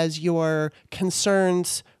far as your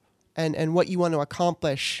concerns and what you want to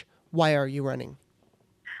accomplish, why are you running?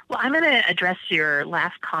 Well, I'm going to address your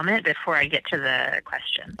last comment before I get to the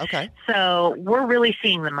question. Okay. So we're really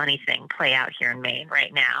seeing the money thing play out here in Maine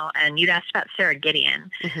right now. And you'd asked about Sarah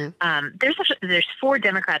Gideon. There's 4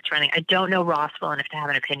 Democrats running. I don't know Ross well enough to have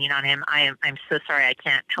an opinion on him. I'm so sorry. I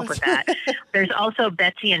can't help with that. There's also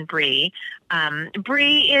Betsy and Bree.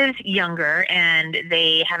 Bree is younger, and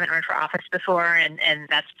they haven't run for office before. And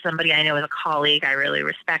that's somebody I know as a colleague. I really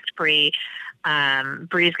respect Bree.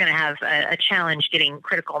 Bree's going to have a challenge getting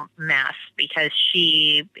critical mass because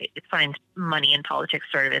she finds money in politics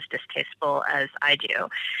sort of as distasteful as I do.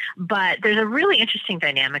 But there's a really interesting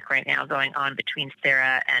dynamic right now going on between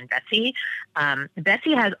Sarah and Betsy.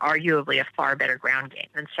 Betsy has arguably a far better ground game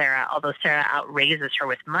than Sarah, although Sarah outraises her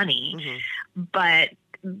with money. Mm-hmm. But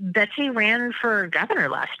Betsy ran for governor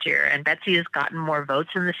last year, and Betsy has gotten more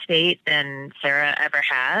votes in the state than Sarah ever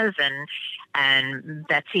has. And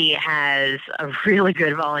Betsy has a really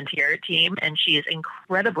good volunteer team, and she is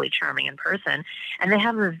incredibly charming in person. And they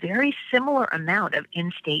have a very similar amount of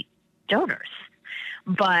in-state donors.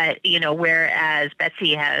 But, whereas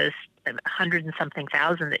Betsy has 100 and something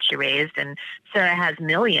thousand that she raised, and Sarah has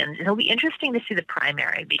millions, it'll be interesting to see the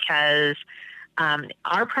primary because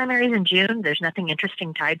our primary is in June. There's nothing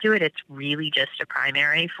interesting tied to it. It's really just a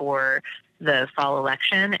primary for the fall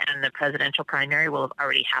election, and the presidential primary will have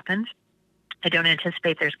already happened. I don't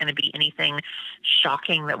anticipate there's going to be anything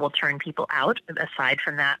shocking that will turn people out aside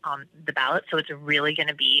from that on the ballot. So it's really going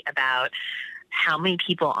to be about how many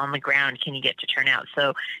people on the ground can you get to turn out.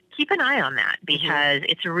 So keep an eye on that because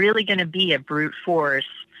it's really going to be a brute force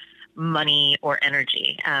money or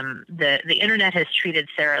energy. The internet has treated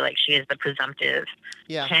Sarah like she is the presumptive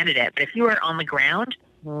candidate. But if you are on the ground,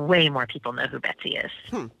 way more people know who Betsy is.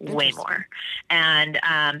 Way more. And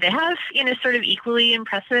they have, sort of equally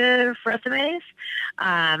impressive resumes.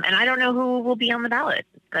 And I don't know who will be on the ballot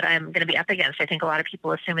that I'm going to be up against. I think a lot of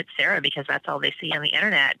people assume it's Sarah because that's all they see on the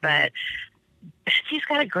internet. But Betsy's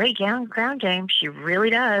got a great ground game. She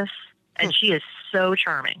really does. And she is so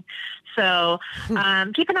charming. So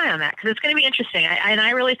keep an eye on that because it's going to be interesting.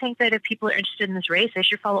 I really think that if people are interested in this race, they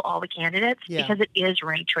should follow all the candidates because it is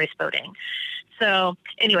ranked choice voting. So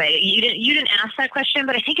anyway, you didn't ask that question,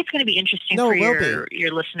 but I think it's going to be interesting for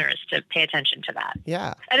your listeners to pay attention to that.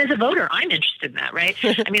 Yeah. And as a voter, I'm interested in that, right?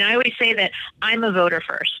 I mean, I always say that I'm a voter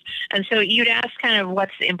first. And so you'd ask kind of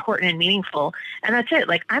what's important and meaningful. And that's it.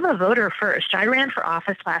 Like, I'm a voter first. I ran for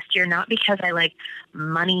office last year, not because I like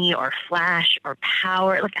money or flash or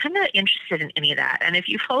power. Like, I'm not interested in any of that. And if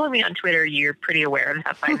you follow me on Twitter, you're pretty aware of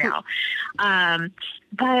that by now.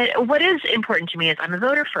 But what is important to me is I'm a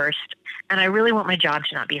voter first. And I really want my job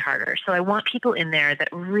to not be harder. So I want people in there that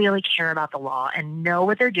really care about the law and know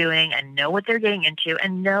what they're doing and know what they're getting into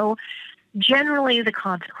and know generally the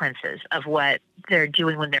consequences of what they're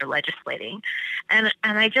doing when they're legislating. And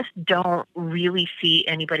I just don't really see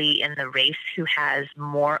anybody in the race who has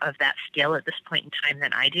more of that skill at this point in time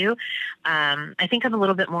than I do. I think I'm a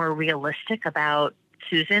little bit more realistic about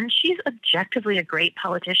Susan. She's objectively a great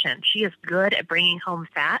politician. She is good at bringing home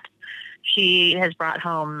fat. She has brought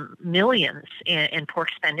home millions in pork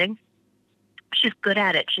spending. She's good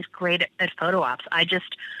at it. She's great at photo ops. I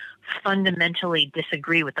just fundamentally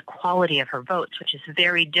disagree with the quality of her votes, which is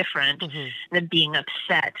very different than being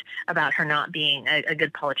upset about her not being a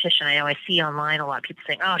good politician. I know I see online a lot of people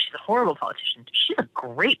saying, oh, she's a horrible politician. She's a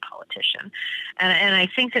great politician. And I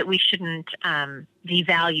think that we shouldn't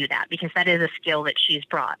devalue that because that is a skill that she's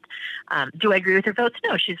brought. Do I agree with her votes?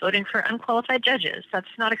 No, she's voting for unqualified judges. That's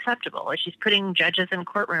not acceptable. Or she's putting judges in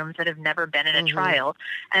courtrooms that have never been in a trial.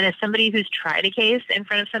 And as somebody who's tried a case in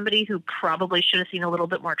front of somebody who probably should have seen a little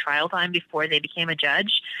bit more trial time before they became a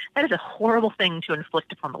judge, that is a horrible thing to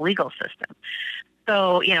inflict upon the legal system.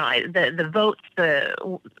 So, the votes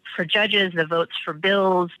for judges, the votes for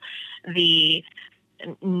bills, the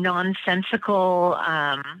nonsensical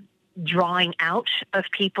drawing out of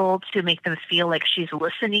people to make them feel like she's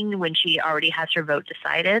listening when she already has her vote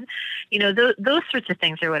decided. Those sorts of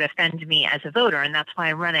things are what offend me as a voter, and that's why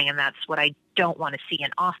I'm running, and that's what I don't want to see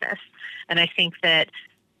in office. And I think that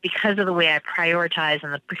because of the way I prioritize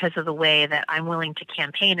and because of the way that I'm willing to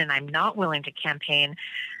campaign and I'm not willing to campaign,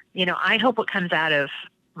 I hope what comes out of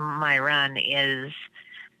my run is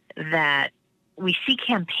that we see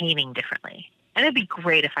campaigning differently. And it'd be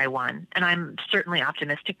great if I won. And I'm certainly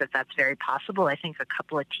optimistic that that's very possible. I think a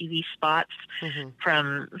couple of TV spots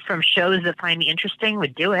from shows that find me interesting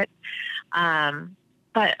would do it.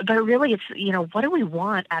 But really, it's, what do we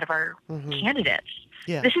want out of our candidates?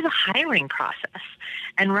 Yeah. This is a hiring process.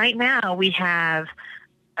 And right now we have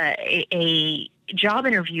a job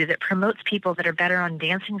interview that promotes people that are better on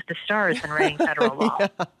Dancing with the Stars than writing federal law.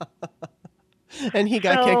 And he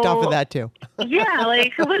got kicked off of that too. Yeah,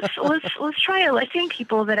 let's try electing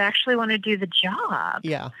people that actually want to do the job.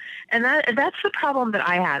 Yeah. And that's the problem that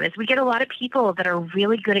I have is we get a lot of people that are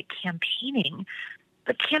really good at campaigning,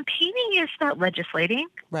 but campaigning is not legislating.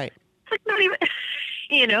 Right. It's like not even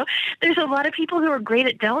there's a lot of people who are great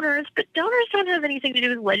at donors, but donors don't have anything to do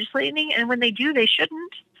with legislating, and when they do, they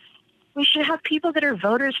shouldn't. We should have people that are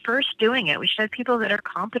voters first doing it. We should have people that are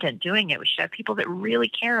competent doing it. We should have people that really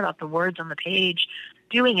care about the words on the page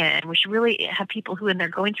doing it. And we should really have people who, when they're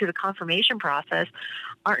going through the confirmation process,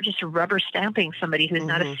 aren't just rubber stamping somebody who's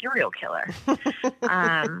not a serial killer.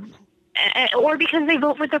 Or because they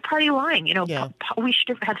vote with the party line. Yeah. We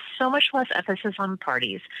should have so much less emphasis on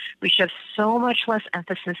parties. We should have so much less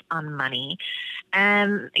emphasis on money.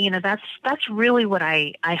 And, that's really what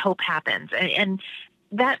I hope happens. And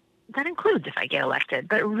that includes if I get elected.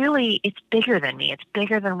 But really, it's bigger than me. It's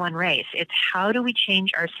bigger than one race. It's how do we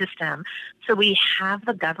change our system so we have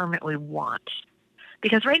the government we want?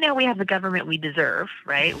 Because right now we have the government we deserve,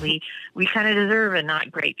 right? We kind of deserve a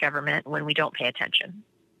not great government when we don't pay attention.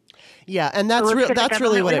 Yeah, and that's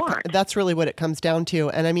really what it comes down to.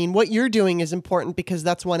 And I mean, what you're doing is important because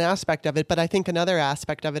that's one aspect of it. But I think another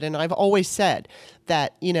aspect of it, and I've always said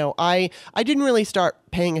that, I didn't really start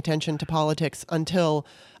paying attention to politics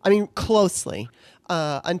closely.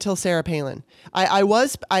 Until Sarah Palin.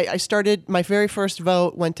 I started, my very first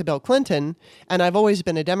vote went to Bill Clinton, and I've always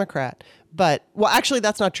been a Democrat. But, well, actually,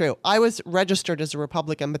 that's not true. I was registered as a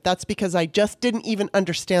Republican, but that's because I just didn't even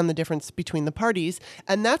understand the difference between the parties.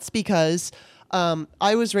 And that's because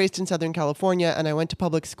I was raised in Southern California, and I went to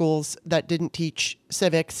public schools that didn't teach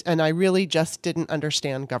civics, and I really just didn't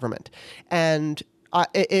understand government. And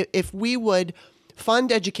if we would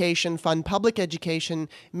fund education, fund public education,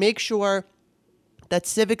 make sure that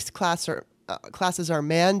civics classes are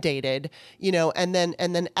mandated, and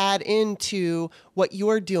then add into what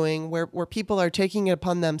you're doing, where people are taking it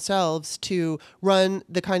upon themselves to run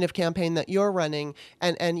the kind of campaign that you're running,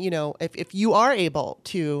 and if you are able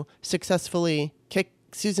to successfully kick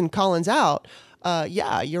Susan Collins out,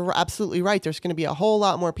 you're absolutely right. There's going to be a whole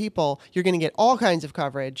lot more people. You're going to get all kinds of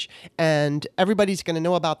coverage, and everybody's going to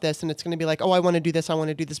know about this, and it's going to be like, oh, I want to do this, I want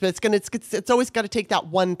to do this. But it's always got to take that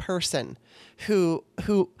one person who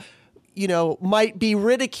might be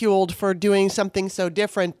ridiculed for doing something so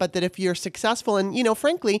different, but that if you're successful, and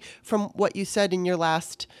frankly, from what you said in the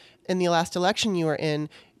last election you were in,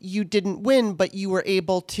 you didn't win, but you were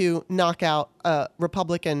able to knock out a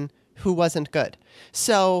Republican who wasn't good.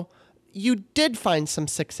 So you did find some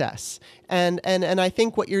success. And I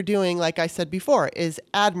think what you're doing, like I said before, is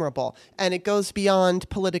admirable. And it goes beyond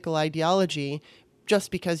political ideology,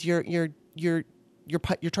 just because you're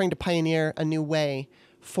trying to pioneer a new way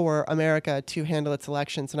for America to handle its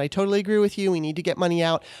elections. And I totally agree with you. We need to get money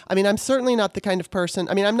out. I mean, I'm certainly not the kind of person,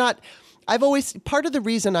 part of the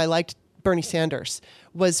reason I liked Bernie Sanders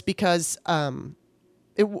was because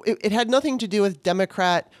it had nothing to do with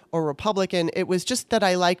Democrat or Republican. It was just that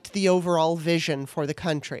I liked the overall vision for the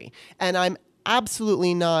country. And I'm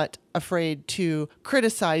absolutely not afraid to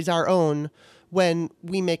criticize our own when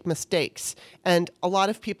we make mistakes. And a lot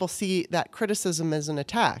of people see that criticism as an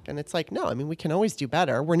attack. And it's like, no, we can always do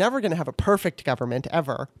better. We're never going to have a perfect government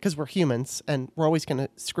ever, because we're humans and we're always going to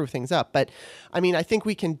screw things up. But I think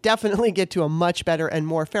we can definitely get to a much better and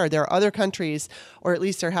more fair. There are other countries, or at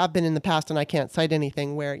least there have been in the past, and I can't cite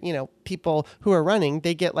anything, where, people who are running,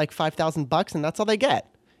 they get like $5,000 and that's all they get.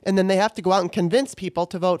 And then they have to go out and convince people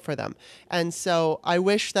to vote for them. And so I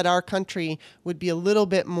wish that our country would be a little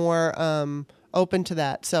bit more open to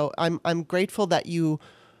that. So I'm grateful that you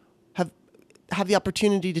have the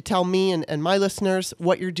opportunity to tell me and my listeners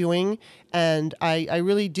what you're doing. And I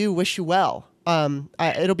really do wish you well.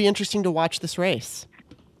 It'll be interesting to watch this race.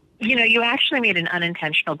 You actually made an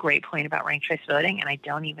unintentional great point about ranked choice voting, and I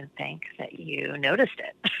don't even think that you noticed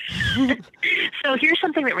it. So here's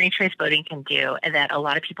something that ranked choice voting can do that a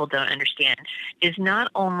lot of people don't understand, is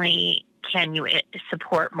not only can you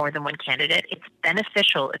support more than one candidate, it's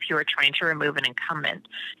beneficial if you are trying to remove an incumbent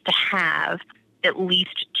to have at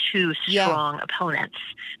least two strong opponents,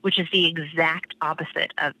 which is the exact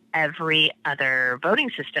opposite of every other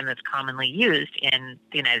voting system that's commonly used in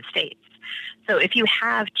the United States. So if you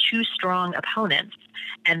have two strong opponents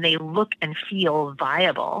and they look and feel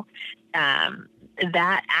viable,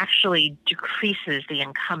 that actually decreases the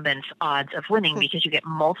incumbent's odds of winning, because you get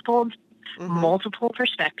multiple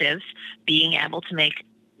perspectives being able to make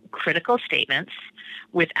critical statements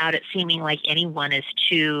without it seeming like anyone is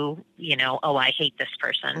too, oh, I hate this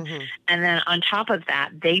person. And then on top of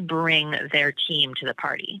that, they bring their team to the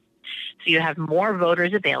party. So you have more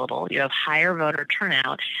voters available, you have higher voter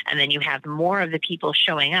turnout, and then you have more of the people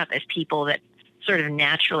showing up as people that sort of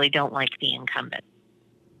naturally don't like the incumbent.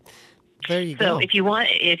 There you go. So if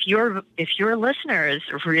your listeners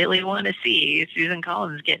really want to see Susan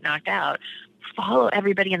Collins get knocked out, follow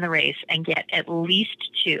everybody in the race and get at least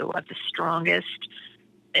two of the strongest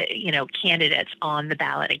candidates on the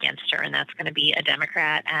ballot against her, and that's going to be a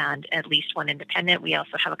Democrat and at least one independent. We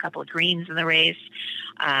also have a couple of Greens in the race.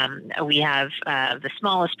 We have the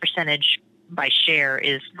smallest percentage by share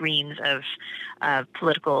is Greens of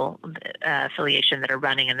political affiliation that are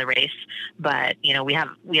running in the race, but we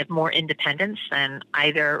have more independents than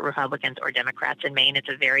either Republicans or Democrats in Maine. It's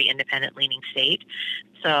a very independent-leaning state,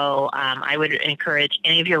 so I would encourage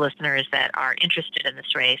any of your listeners that are interested in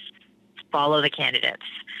this race, follow the candidates,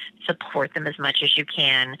 support them as much as you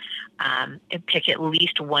can, and pick at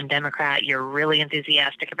least one Democrat you're really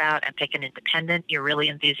enthusiastic about, and pick an independent you're really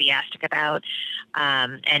enthusiastic about,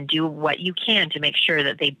 and do what you can to make sure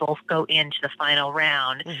that they both go into the final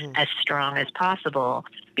round as strong as possible,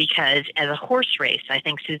 because as a horse race, I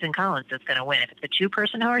think Susan Collins is going to win. If it's a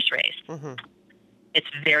two-person horse race, it's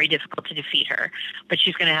very difficult to defeat her, but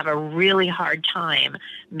she's going to have a really hard time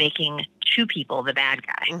making two people the bad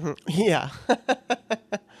guy. Yeah.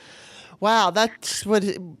 Wow, that's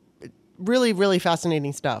really, really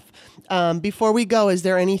fascinating stuff. Before we go, is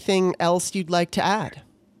there anything else you'd like to add?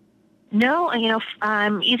 No,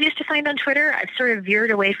 easiest to find on Twitter. I've sort of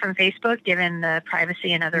veered away from Facebook given the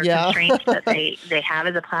privacy and other constraints that they have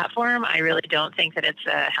as a platform. I really don't think that it's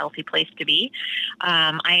a healthy place to be.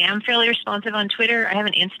 I am fairly responsive on Twitter. I have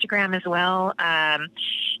an Instagram as well.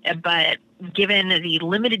 But given the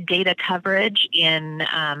limited data coverage in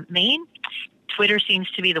Maine, Twitter seems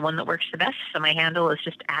to be the one that works the best. So my handle is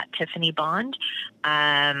just @Tiffany Bond.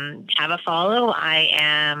 Have a follow. I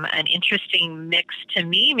am an interesting mix to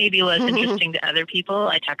me, maybe less interesting to other people.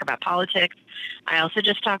 I talk about politics. I also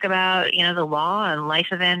just talk about, the law and life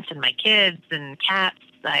events and my kids and cats.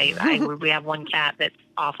 We have one cat that's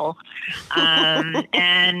awful.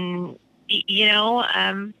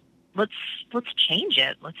 Let's change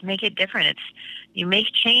it. Let's make it different. You make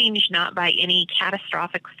change not by any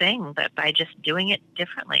catastrophic thing, but by just doing it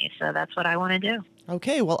differently. So that's what I want to do.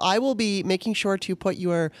 Okay. Well, I will be making sure to put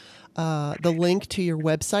your the link to your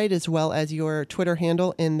website as well as your Twitter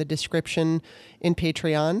handle in the description in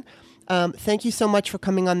Patreon. Thank you so much for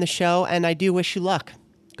coming on the show, and I do wish you luck.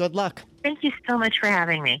 Good luck. Thank you so much for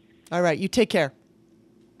having me. All right. You take care.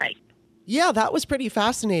 Bye. Yeah, that was pretty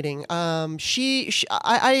fascinating. I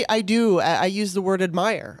use the word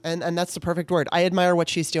admire, and that's the perfect word. I admire what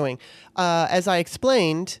she's doing. As I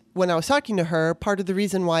explained when I was talking to her, part of the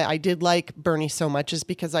reason why I did like Bernie so much is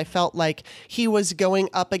because I felt like he was going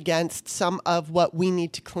up against some of what we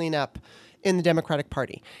need to clean up in the Democratic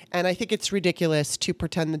Party. And I think it's ridiculous to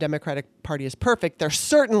pretend the Democratic Party is perfect. There's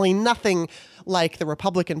certainly nothing like the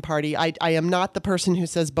Republican Party. I am not the person who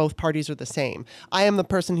says both parties are the same. I am the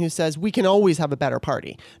person who says we can always have a better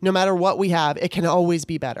party. No matter what we have, it can always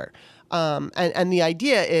be better. And the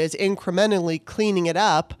idea is incrementally cleaning it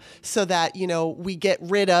up so that, we get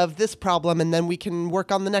rid of this problem and then we can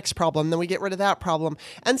work on the next problem. Then we get rid of that problem.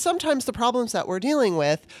 And sometimes the problems that we're dealing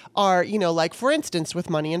with are, like, for instance, with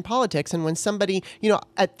money in politics. And when somebody,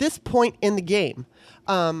 at this point in the game,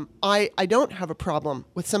 I don't have a problem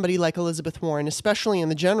with somebody like Elizabeth Warren, especially in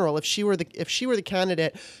the general, if she were the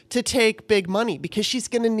candidate to take big money, because she's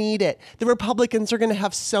going to need it. The Republicans are going to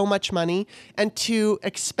have so much money, and to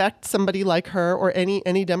expect somebody like her or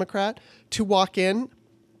any Democrat to walk in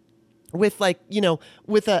with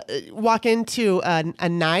walk into a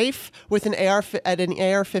knife with an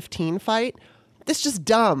AR-15 fight, that's just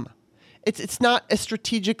dumb. It's not a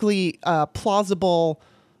strategically plausible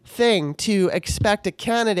thing to expect a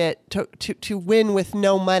candidate to win with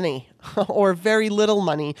no money or very little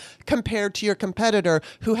money compared to your competitor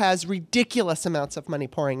who has ridiculous amounts of money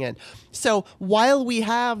pouring in. So while we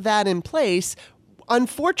have that in place,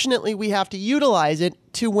 unfortunately, we have to utilize it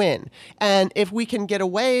to win. And if we can get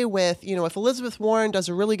away with, if Elizabeth Warren does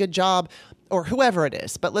a really good job, or whoever it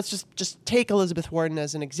is, but let's just take Elizabeth Warren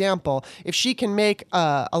as an example. If she can make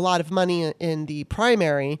a lot of money in the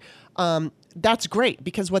primary, that's great,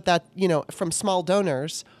 because from small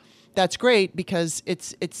donors, that's great because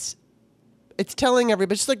it's telling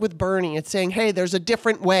everybody, just like with Bernie, it's saying, hey, there's a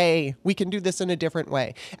different way. We can do this in a different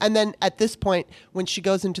way. And then at this point, when she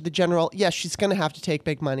goes into the general, yes, she's going to have to take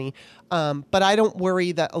big money. But I don't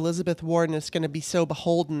worry that Elizabeth Warren is going to be so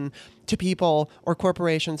beholden to people or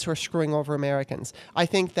corporations who are screwing over Americans. I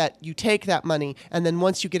think that you take that money, and then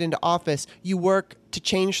once you get into office, you work to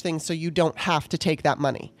change things so you don't have to take that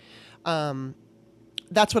money.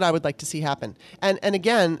 That's what I would like to see happen. And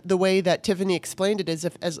again, the way that Tiffany explained it is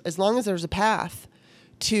as long as there's a path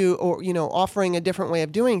to, or, offering a different way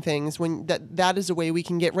of doing things, when that is a way we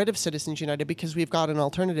can get rid of Citizens United, because we've got an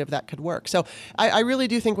alternative that could work. So I really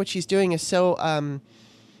do think what she's doing is so,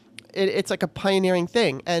 it's like a pioneering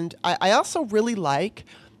thing. And I also really like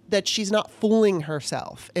that she's not fooling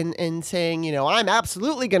herself in saying, I'm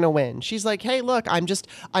absolutely going to win. She's like, hey, look,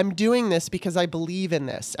 I'm doing this because I believe in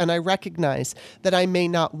this. And I recognize that I may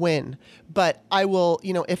not win, but I will,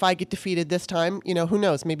 if I get defeated this time, who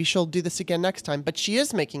knows, maybe she'll do this again next time, but she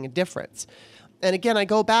is making a difference. And again, I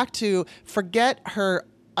go back to forget her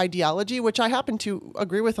ideology, which I happen to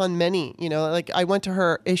agree with on many, I went to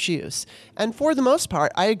her issues. And for the most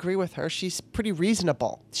part, I agree with her. She's pretty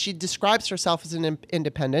reasonable. She describes herself as an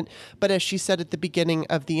independent, but as she said at the beginning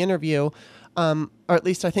of the interview, or at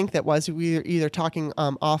least I think that was, we were either talking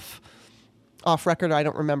off record, I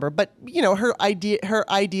don't remember, but her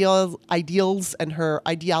ideals and her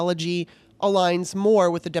ideology aligns more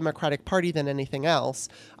with the Democratic Party than anything else.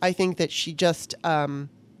 I think that she just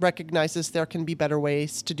recognizes there can be better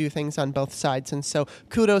ways to do things on both sides. And so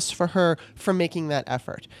kudos for her for making that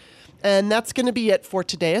effort. And that's going to be it for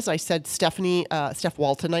today. As I said, Steph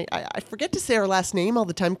Walton, I forget to say her last name all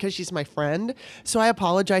the time because she's my friend. So I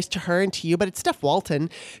apologize to her and to you, but it's Steph Walton.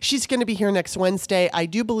 She's going to be here next Wednesday. I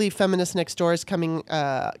do believe Feminist Next Door is coming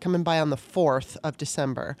by on the 4th of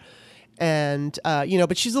December. And,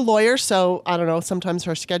 but she's a lawyer, so I don't know, sometimes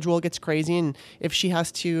her schedule gets crazy, and if she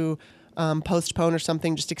has to postpone or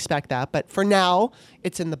something, just expect that. But for now,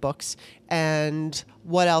 it's in the books. And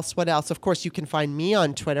what else? Of course, you can find me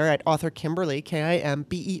on Twitter at author Kimberly, Kimberley.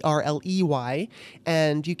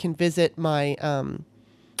 And you can visit my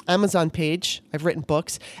Amazon page. I've written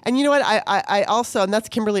books. And you know what? I also, and that's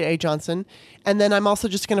Kimberly A. Johnson. And then I'm also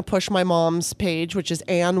just going to push my mom's page, which is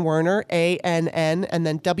Ann Werner, ANN, and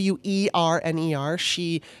then WERNER.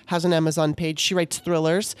 She has an Amazon page. She writes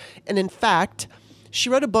thrillers. And in fact, she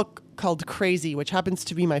wrote a book called Crazy, which happens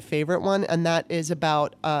to be my favorite one. And that is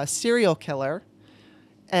about a serial killer.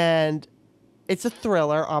 And it's a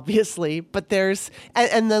thriller, obviously. But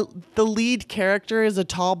and the lead character is a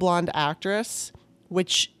tall blonde actress,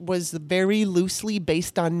 which was very loosely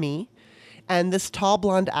based on me. And this tall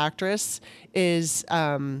blonde actress is,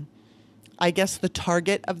 I guess, the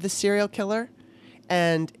target of the serial killer.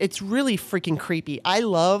 And it's really freaking creepy. I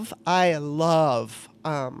love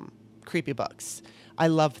creepy books. I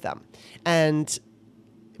love them. And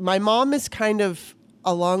my mom is kind of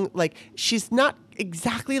she's not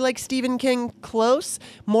exactly like Stephen King, close,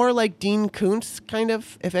 more like Dean Koontz, kind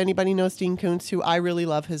of, if anybody knows Dean Koontz, who I really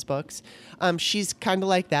love his books. She's kind of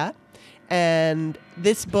like that. And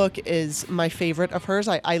this book is my favorite of hers.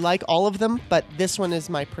 I like all of them, but this one is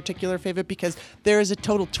my particular favorite because there is a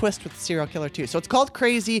total twist with the serial killer too. So it's called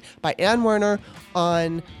Crazy by Ann Werner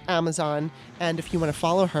on Amazon. And if you want to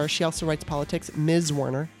follow her, she also writes politics, Ms.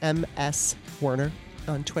 Werner, M.S. Werner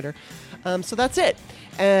on Twitter. So that's it.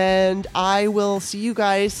 And I will see you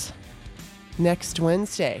guys next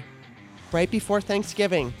Wednesday, right before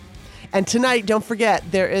Thanksgiving. And tonight, don't forget,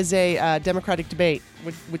 there is a Democratic debate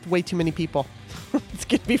with way too many people. It's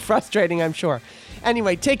going to be frustrating, I'm sure.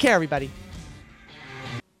 Anyway, take care, everybody.